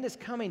this end is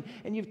coming,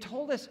 and you've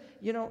told us,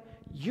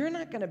 you're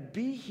not going to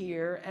be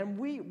here, and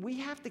we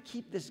have to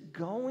keep this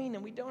going,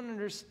 and we don't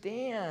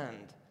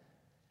understand.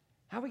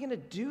 How are we going to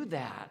do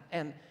that?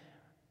 And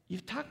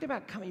you've talked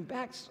about coming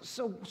back,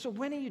 so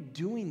when are you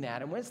doing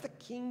that? And when's the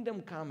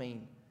kingdom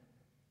coming?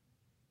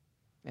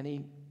 And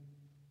he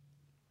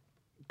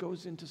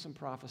goes into some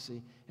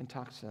prophecy and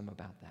talks to them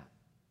about that.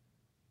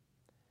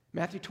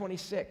 Matthew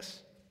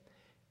 26.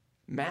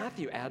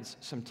 Matthew adds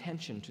some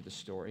tension to the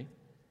story,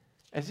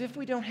 as if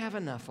we don't have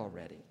enough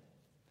already.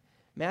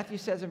 Matthew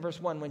says in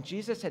verse 1, when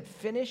Jesus had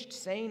finished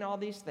saying all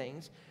these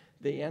things,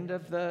 the end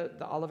of the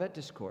Olivet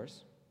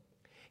Discourse,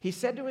 he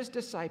said to his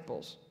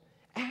disciples,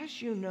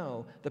 as you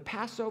know, the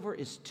Passover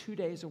is 2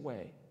 days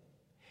away,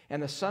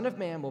 and the Son of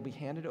Man will be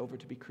handed over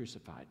to be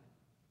crucified.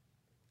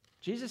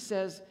 Jesus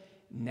says,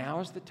 now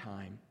is the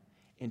time.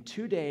 In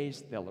 2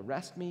 days, they'll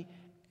arrest me,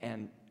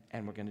 and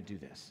we're going to do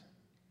this.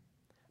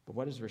 But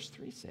what does verse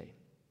 3 say?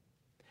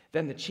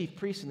 Then the chief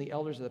priests and the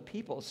elders of the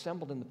people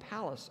assembled in the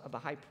palace of the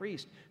high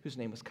priest, whose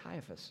name was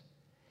Caiaphas.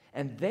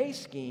 And they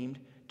schemed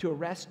to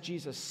arrest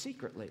Jesus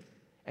secretly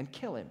and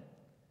kill him.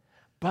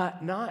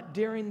 But not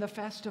during the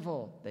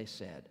festival, they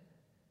said,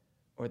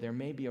 or there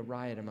may be a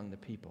riot among the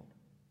people.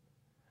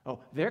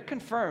 Oh, they're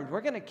confirmed,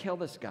 we're going to kill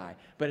this guy,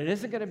 but it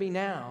isn't going to be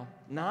now,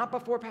 not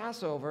before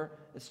Passover.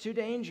 It's too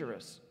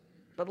dangerous,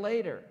 but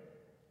later.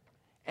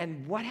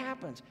 And what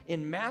happens?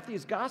 In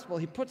Matthew's gospel,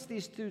 he puts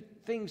these 2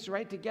 things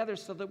right together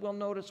so that we'll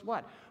notice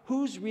what?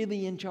 Who's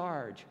really in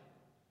charge?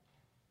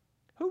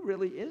 Who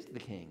really is the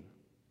king?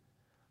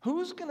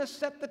 Who's going to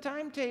set the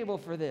timetable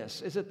for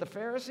this? Is it the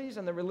Pharisees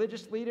and the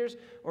religious leaders,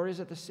 or is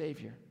it the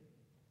Savior?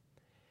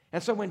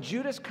 And so when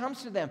Judas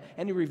comes to them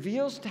and he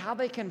reveals how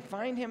they can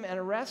find him and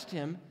arrest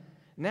him,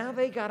 now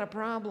they got a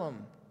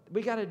problem.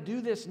 We got to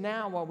do this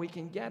now while we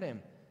can get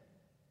him.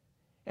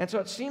 And so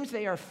it seems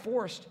they are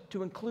forced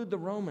to include the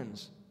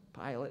Romans,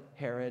 Pilate,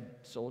 Herod,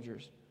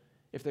 soldiers,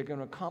 if they're going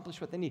to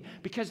accomplish what they need.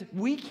 Because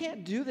we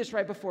can't do this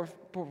right before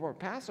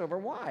Passover.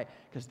 Why?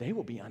 Because they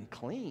will be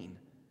unclean,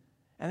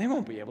 and they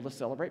won't be able to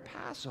celebrate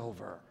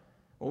Passover.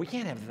 Well, we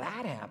can't have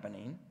that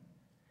happening.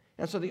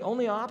 And so the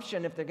only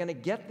option, if they're going to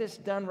get this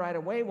done right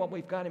away while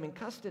we've got him in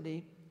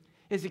custody,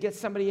 is to get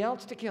somebody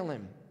else to kill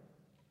him.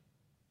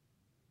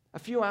 A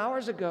few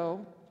hours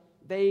ago,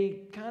 they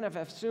kind of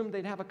assumed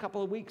they'd have a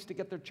couple of weeks to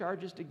get their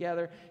charges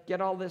together,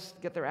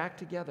 get their act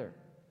together.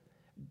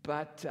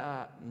 But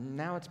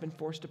now it's been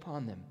forced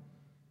upon them.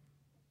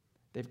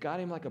 They've got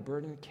him like a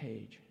bird in a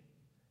cage.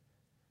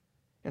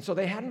 And so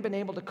they hadn't been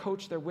able to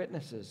coach their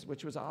witnesses,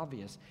 which was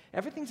obvious.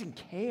 Everything's in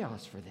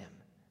chaos for them.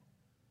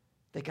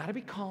 They got to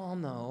be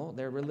calm, though.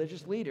 They're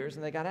religious leaders,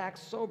 and they got to act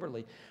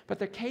soberly. But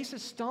their case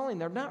is stalling.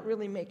 They're not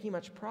really making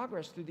much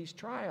progress through these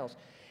trials.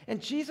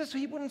 And Jesus,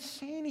 he wouldn't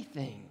say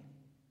anything.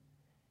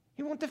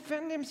 He won't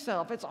defend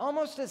himself. It's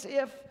almost as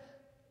if,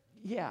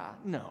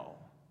 no.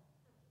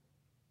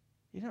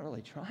 He's not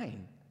really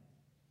trying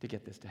to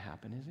get this to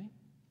happen, is he?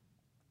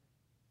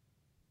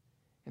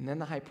 And then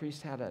the high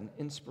priest had an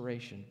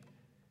inspiration.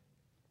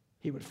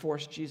 He would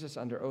force Jesus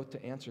under oath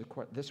to answer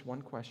this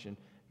one question,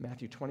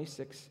 Matthew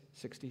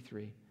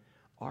 26:63.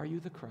 Are you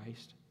the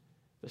Christ,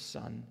 the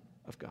Son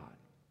of God?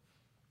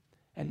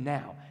 And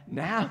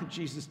now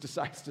Jesus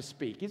decides to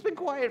speak. He's been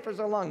quiet for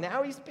so long.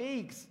 Now he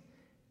speaks.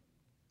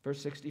 Verse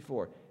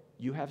 64,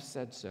 you have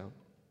said so,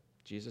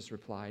 Jesus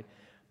replied,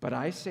 but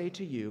I say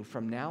to you,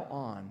 from now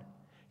on,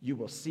 you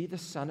will see the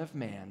Son of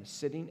Man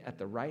sitting at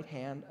the right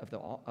hand of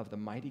the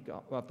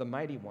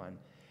mighty one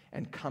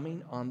and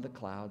coming on the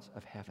clouds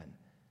of heaven.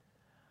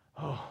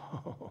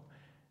 Oh,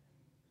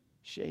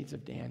 shades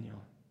of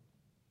Daniel.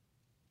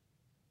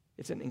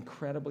 It's an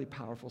incredibly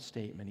powerful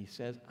statement. He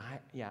says,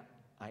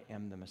 I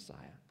am the Messiah.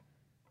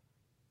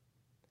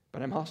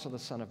 But I'm also the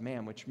Son of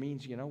Man, which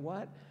means, you know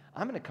what?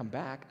 I'm going to come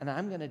back and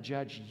I'm going to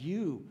judge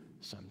you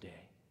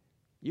someday.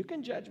 You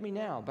can judge me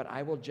now, but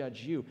I will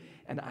judge you,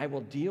 and I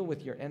will deal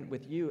with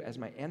you as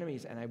my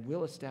enemies, and I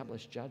will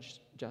establish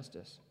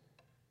justice.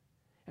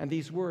 And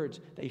these words,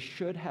 they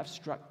should have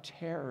struck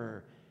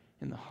terror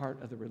in the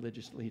heart of the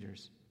religious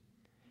leaders.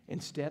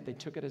 Instead, they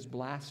took it as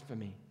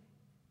blasphemy.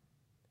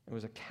 It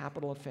was a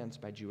capital offense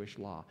by Jewish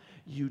law.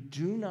 You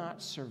do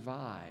not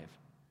survive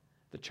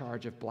the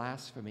charge of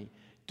blasphemy.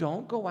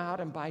 Don't go out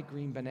and buy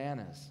green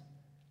bananas.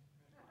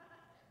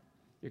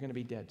 You're going to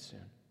be dead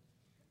soon.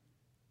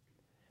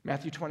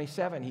 Matthew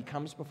 27, he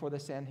comes before the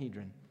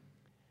Sanhedrin.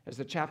 As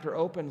the chapter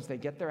opens, they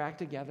get their act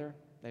together.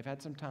 They've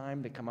had some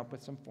time. They come up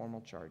with some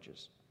formal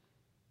charges.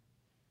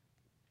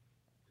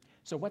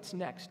 So what's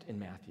next in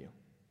Matthew?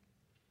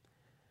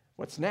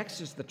 What's next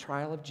is the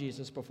trial of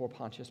Jesus before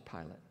Pontius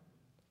Pilate.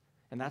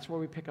 And that's where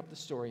we pick up the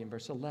story in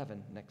verse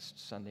 11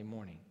 next Sunday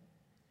morning.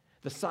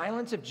 The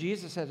silence of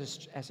Jesus at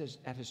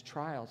his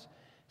trials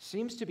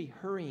seems to be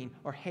hurrying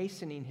or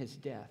hastening his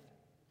death.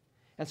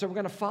 And so we're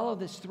going to follow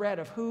this thread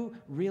of who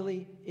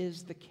really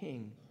is the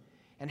king.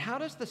 And how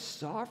does the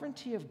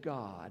sovereignty of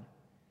God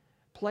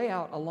play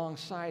out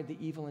alongside the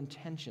evil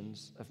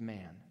intentions of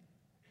man?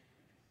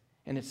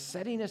 And it's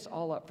setting us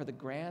all up for the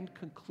grand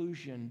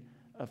conclusion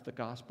of the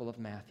Gospel of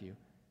Matthew,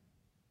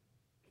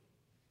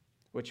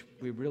 which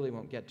we really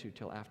won't get to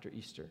till after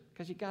Easter,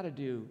 because you got to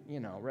do,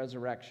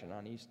 resurrection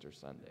on Easter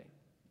Sunday.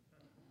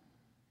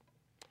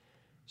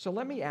 So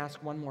let me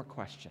ask one more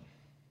question.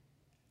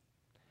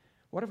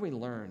 What have we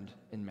learned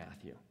in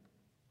Matthew?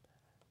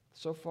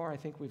 So far, I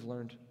think we've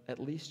learned at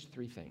least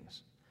 3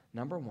 things.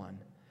 Number one,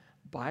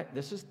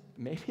 this is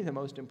maybe the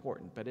most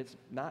important, but it's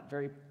not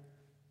very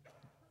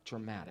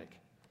dramatic.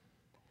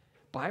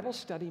 Bible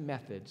study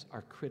methods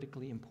are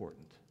critically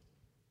important.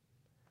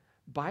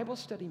 Bible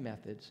study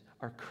methods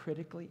are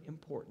critically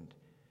important.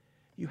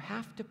 You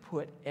have to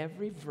put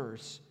every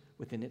verse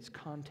within its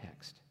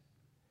context.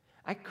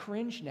 I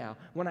cringe now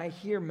when I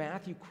hear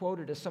Matthew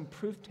quoted as some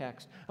proof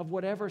text of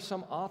whatever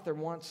some author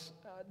wants,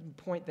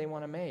 point they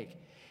want to make.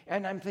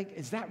 And I'm thinking,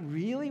 is that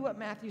really what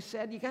Matthew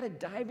said? You got to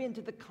dive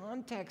into the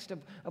context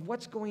of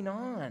what's going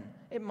on.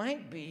 It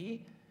might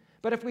be.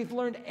 But if we've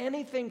learned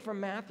anything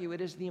from Matthew,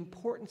 it is the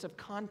importance of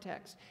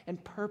context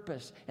and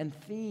purpose and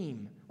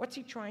theme. What's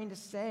he trying to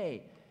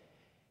say?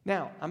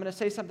 Now, I'm going to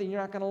say something you're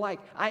not going to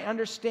like. I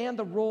understand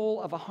the role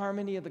of a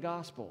harmony of the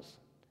Gospels.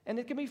 And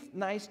it can be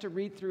nice to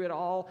read through it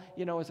all,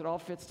 as it all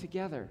fits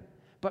together.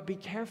 But be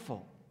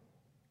careful.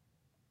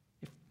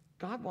 If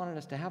God wanted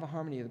us to have a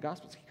harmony of the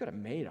Gospels, he could have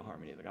made a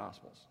harmony of the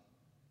Gospels.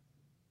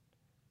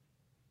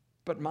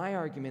 But my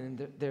argument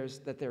is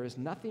that there is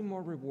nothing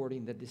more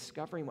rewarding than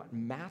discovering what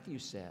Matthew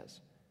says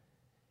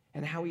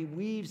and how he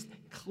weaves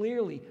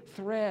clearly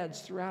threads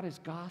throughout his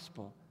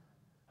gospel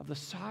of the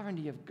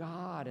sovereignty of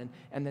God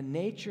and the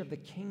nature of the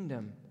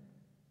kingdom.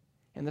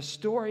 And the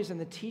stories and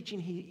the teaching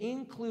he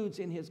includes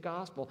in his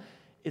gospel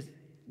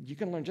you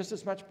can learn just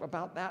as much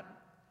about that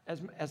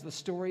as the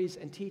stories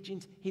and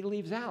teachings he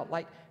leaves out.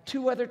 Like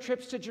 2 other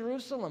trips to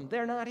Jerusalem,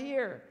 they're not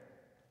here.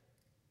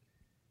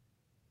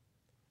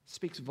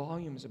 Speaks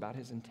volumes about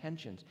his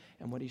intentions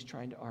and what he's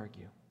trying to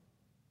argue.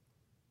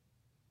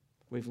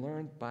 We've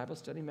learned Bible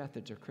study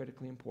methods are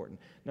critically important.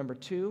 Number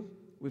 2,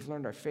 we've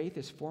learned our faith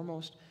is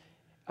foremost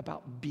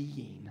about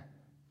being,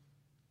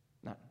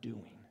 not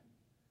doing.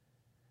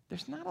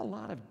 There's not a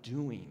lot of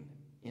doing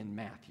in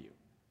Matthew.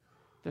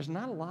 There's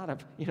not a lot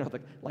of,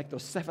 like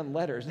those 7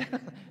 letters.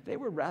 They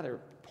were rather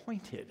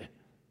pointed.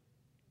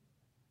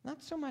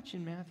 Not so much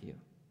in Matthew.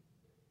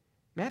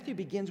 Matthew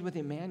begins with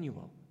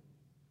Emmanuel,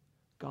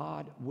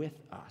 God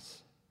with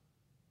us.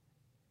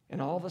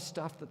 And all the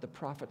stuff that the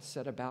prophets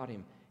said about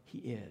him, he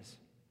is.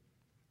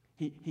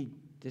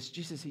 This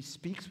Jesus, he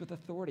speaks with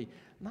authority,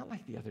 not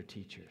like the other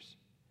teachers.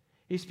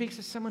 He speaks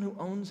as someone who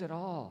owns it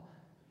all.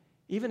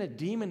 Even a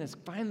demon is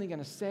finally going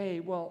to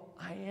say, well,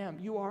 I am.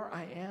 You are,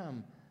 I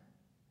am.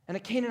 And a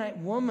Canaanite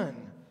woman.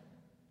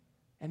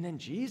 And then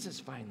Jesus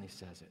finally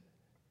says it.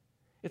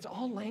 It's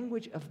all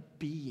language of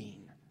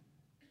being.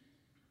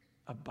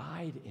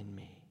 Abide in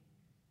me.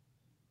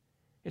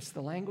 It's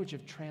the language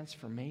of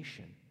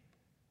transformation,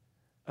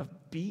 of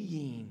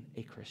being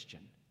a Christian.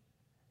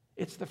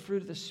 It's the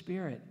fruit of the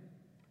Spirit,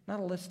 not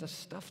a list of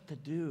stuff to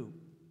do.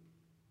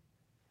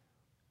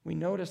 We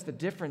notice the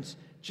difference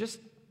just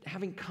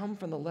having come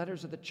from the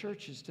letters of the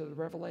churches to the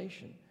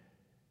Revelation.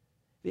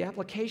 The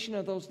application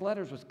of those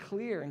letters was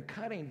clear and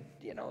cutting.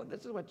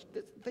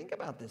 Think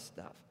about this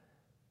stuff.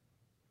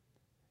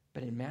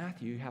 But in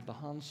Matthew, you have the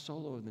Han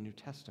Solo of the New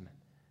Testament,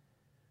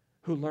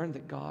 who learned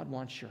that God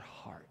wants your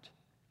heart.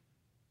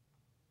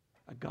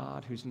 A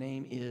God whose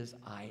name is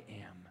I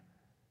am.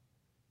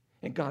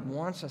 And God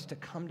wants us to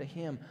come to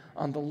him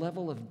on the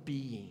level of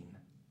being,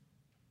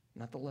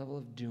 not the level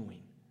of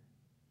doing.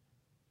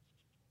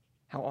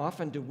 How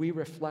often do we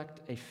reflect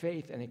a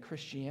faith and a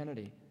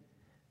Christianity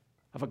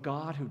of a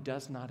God who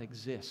does not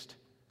exist?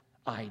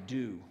 I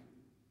do,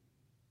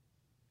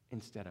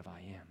 instead of I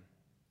am.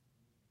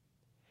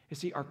 You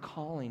see, our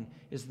calling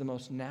is the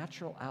most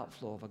natural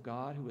outflow of a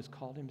God who has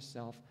called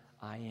himself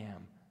I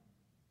am,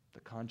 the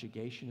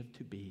conjugation of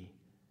to be.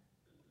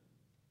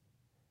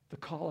 The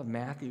call of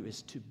Matthew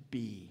is to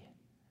be.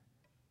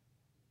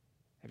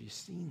 Have you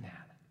seen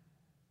that?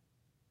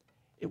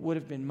 It would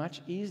have been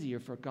much easier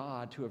for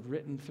God to have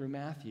written through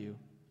Matthew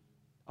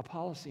a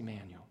policy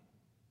manual.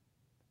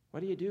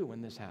 What do you do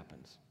when this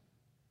happens?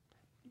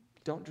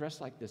 Don't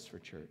dress like this for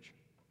church.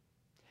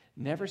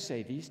 Never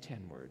say these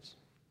 10 words.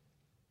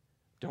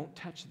 Don't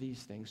touch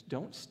these things.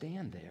 Don't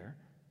stand there.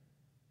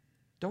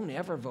 Don't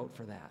ever vote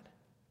for that.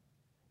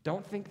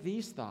 Don't think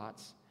these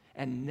thoughts,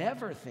 and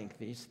never think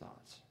these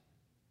thoughts.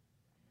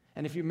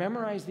 And if you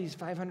memorize these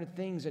 500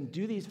 things and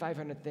do these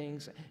 500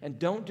 things and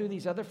don't do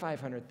these other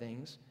 500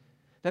 things,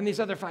 then these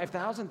other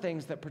 5,000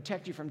 things that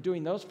protect you from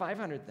doing those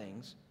 500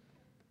 things,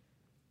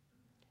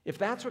 If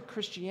that's what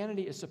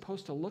Christianity is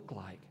supposed to look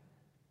like,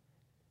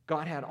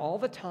 God had all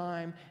the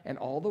time and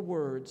all the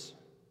words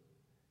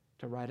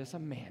to write us a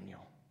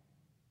manual.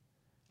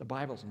 The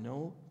Bible's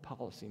no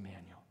policy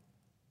manual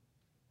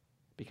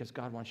because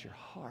God wants your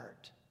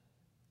heart.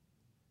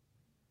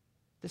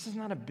 This is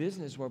not a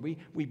business where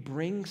we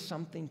bring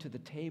something to the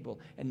table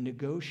and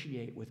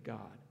negotiate with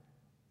God.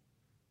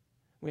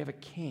 We have a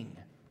king.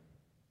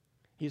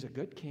 He's a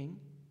good king.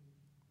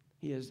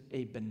 He is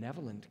a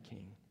benevolent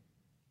king.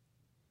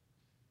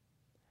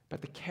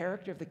 But the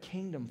character of the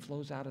kingdom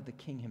flows out of the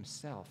king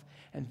himself.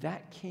 And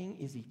that king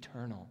is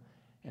eternal,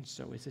 and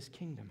so is his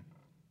kingdom.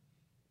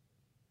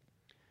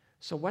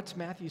 So what's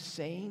Matthew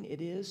saying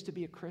it is to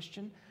be a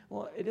Christian?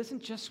 Well, it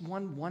isn't just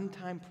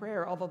one-time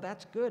prayer, although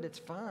that's good, it's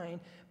fine,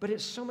 but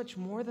it's so much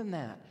more than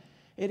that.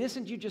 It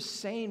isn't you just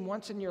saying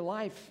once in your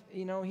life,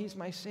 he's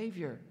my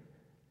Savior,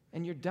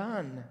 and you're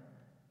done.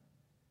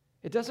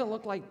 It doesn't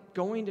look like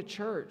going to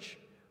church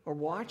or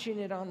watching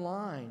it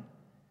online.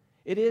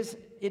 It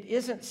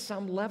isn't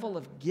some level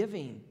of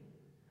giving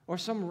or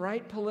some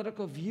right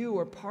political view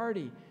or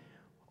party.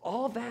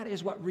 All that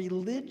is what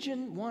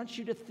religion wants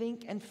you to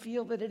think and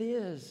feel that it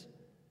is.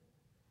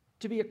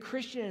 To be a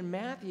Christian in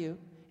Matthew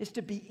is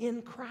to be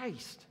in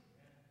Christ.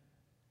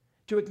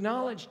 To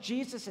acknowledge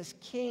Jesus as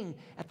King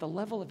at the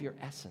level of your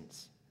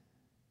essence.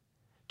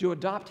 To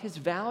adopt his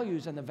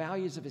values and the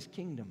values of his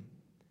kingdom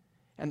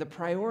and the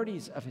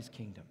priorities of his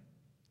kingdom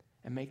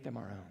and make them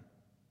our own.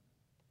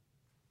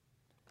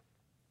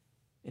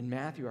 In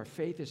Matthew, our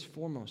faith is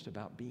foremost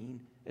about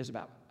being,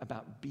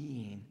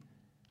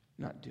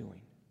 not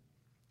doing.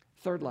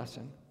 Third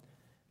lesson,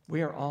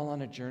 we are all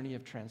on a journey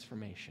of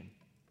transformation.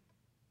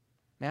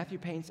 Matthew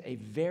paints a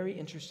very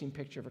interesting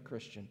picture of a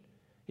Christian.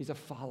 He's a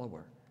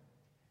follower.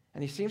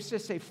 And he seems to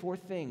say 4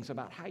 things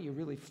about how you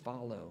really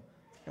follow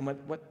and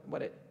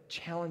what it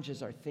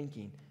challenges our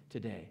thinking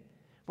today.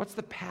 What's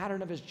the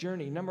pattern of his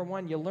journey? Number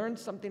 1, you learn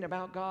something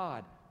about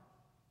God.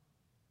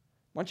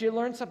 Once you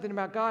learn something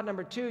about God,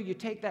 number 2, you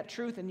take that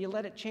truth and you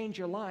let it change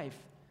your life,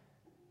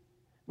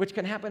 which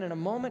can happen in a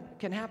moment,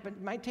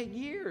 might take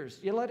years.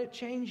 You let it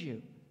change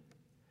you.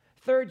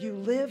 Third, you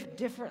live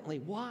differently.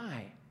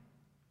 Why?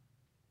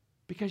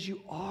 Because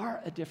you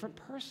are a different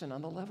person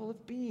on the level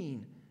of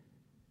being.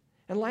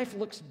 And life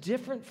looks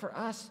different for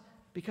us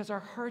because our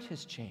heart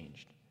has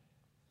changed.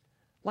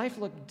 Life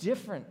looks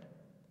different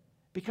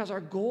because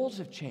our goals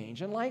have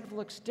changed. And life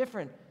looks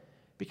different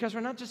because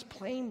we're not just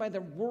playing by the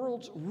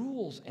world's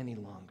rules any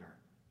longer.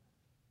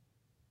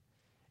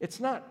 It's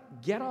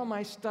not get all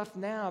my stuff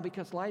now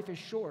because life is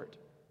short.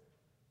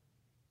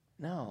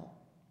 No,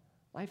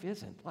 life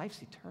isn't.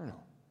 Life's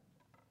eternal.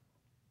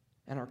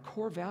 And our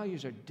core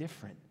values are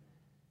different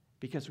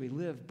because we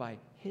live by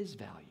his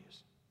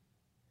values.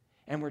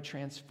 And we're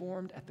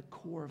transformed at the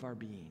core of our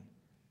being.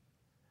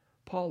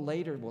 Paul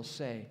later will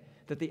say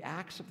that the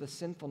acts of the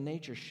sinful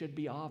nature should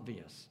be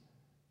obvious.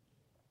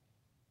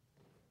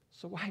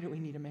 So why do we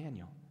need a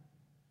manual?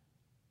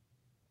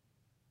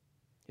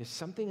 Is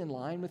something in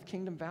line with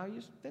kingdom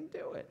values? Then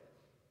do it.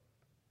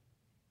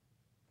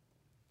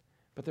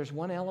 But there's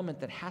one element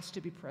that has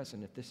to be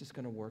present if this is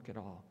going to work at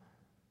all.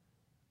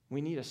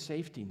 We need a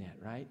safety net,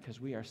 right?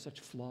 Because we are such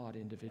flawed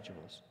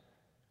individuals.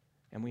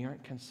 And we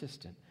aren't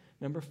consistent.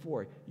 Number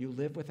 4, you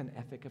live with an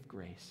ethic of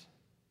grace.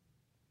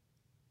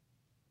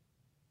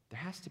 There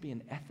has to be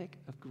an ethic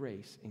of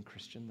grace in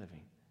Christian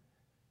living.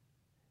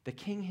 The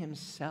king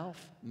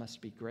himself must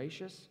be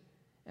gracious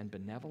and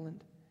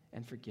benevolent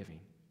and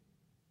forgiving.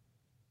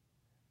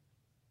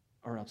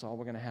 Or else all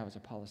we're going to have is a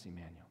policy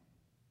manual.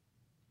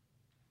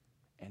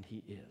 And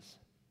he is.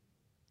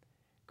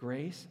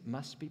 Grace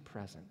must be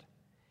present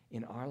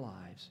in our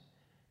lives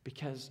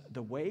because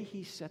the way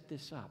he set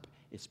this up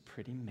is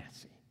pretty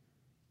messy.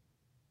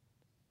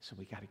 So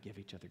we got to give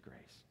each other grace.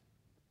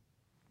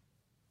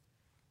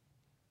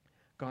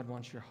 God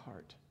wants your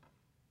heart.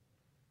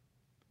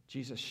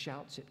 Jesus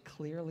shouts it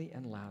clearly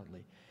and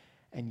loudly.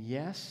 And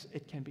yes,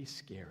 it can be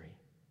scary,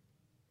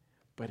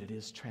 but it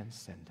is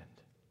transcendent.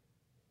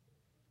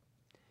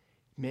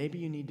 Maybe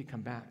you need to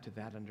come back to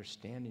that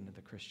understanding of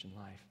the Christian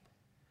life.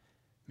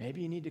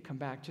 Maybe you need to come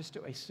back just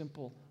to a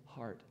simple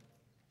heart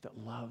that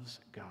loves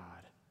God.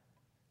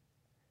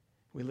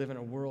 We live in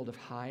a world of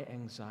high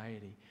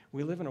anxiety.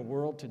 We live in a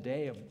world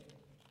today of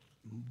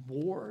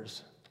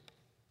wars,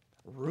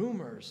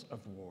 rumors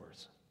of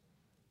wars.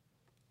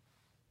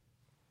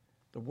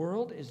 The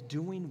world is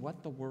doing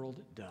what the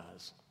world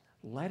does.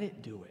 Let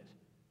it do it.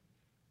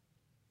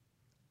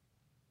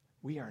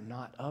 We are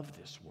not of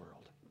this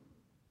world.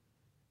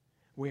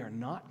 We are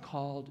not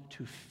called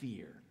to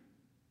fear.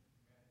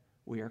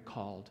 We are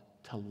called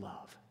to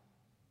love.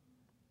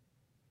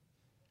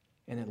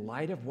 And in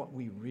light of what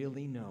we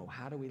really know,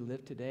 how do we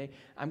live today?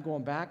 I'm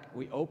going back.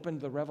 We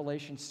opened the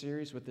Revelation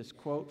series with this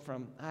quote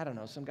from,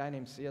 some guy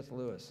named C.S.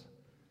 Lewis.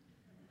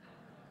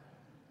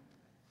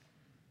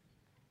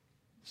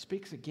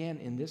 Speaks again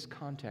in this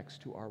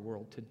context to our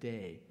world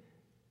today.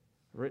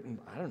 Written,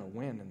 I don't know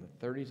when, in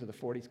the 30s or the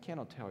 40s. Ken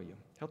will tell you.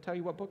 He'll tell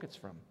you what book it's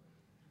from.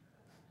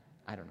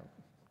 I don't know.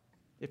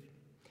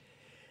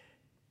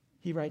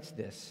 He writes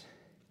this: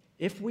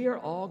 if we are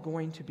all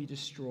going to be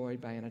destroyed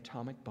by an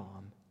atomic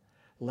bomb,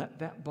 let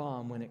that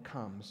bomb, when it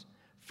comes,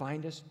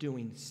 find us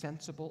doing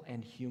sensible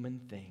and human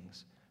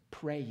things,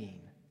 praying,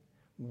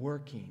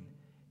 working,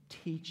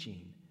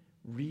 teaching,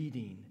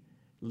 reading,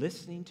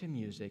 listening to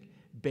music,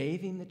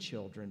 bathing the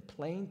children,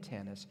 playing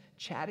tennis,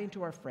 chatting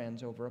to our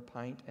friends over a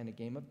pint and a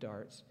game of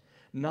darts,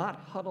 not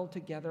huddled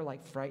together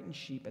like frightened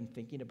sheep and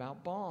thinking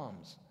about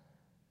bombs.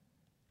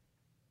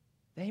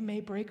 They may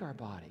break our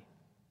body.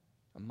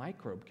 A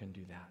microbe can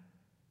do that.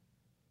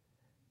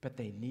 But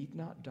they need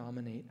not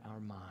dominate our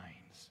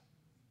minds.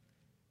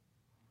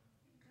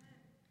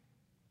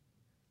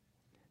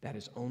 That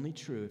is only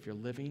true if you're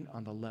living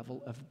on the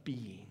level of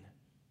being,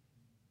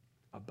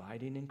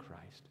 abiding in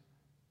Christ,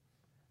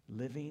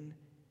 living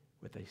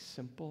with a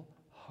simple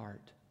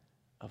heart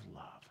of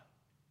love.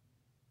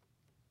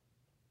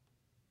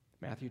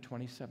 Matthew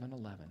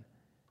 27:11.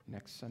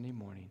 Next Sunday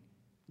morning,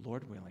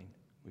 Lord willing,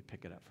 we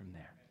pick it up from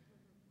there.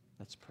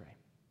 Let's pray.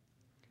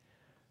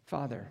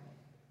 Father,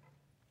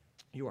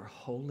 you are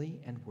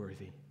holy and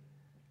worthy.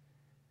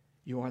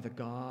 You are the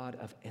God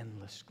of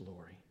endless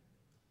glory.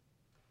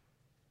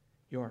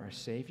 You are our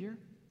Savior.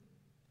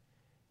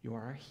 You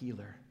are our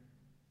healer.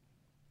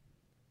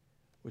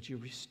 Would you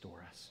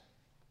restore us?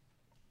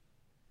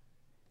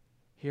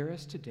 Hear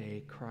us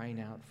today crying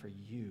out for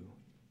you,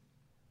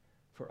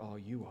 for all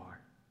you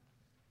are.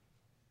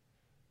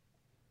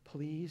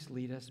 Please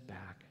lead us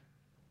back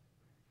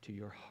to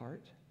your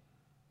heart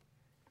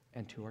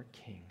and to our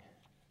King.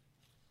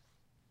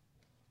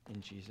 In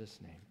Jesus'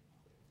 name,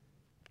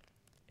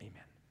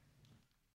 amen.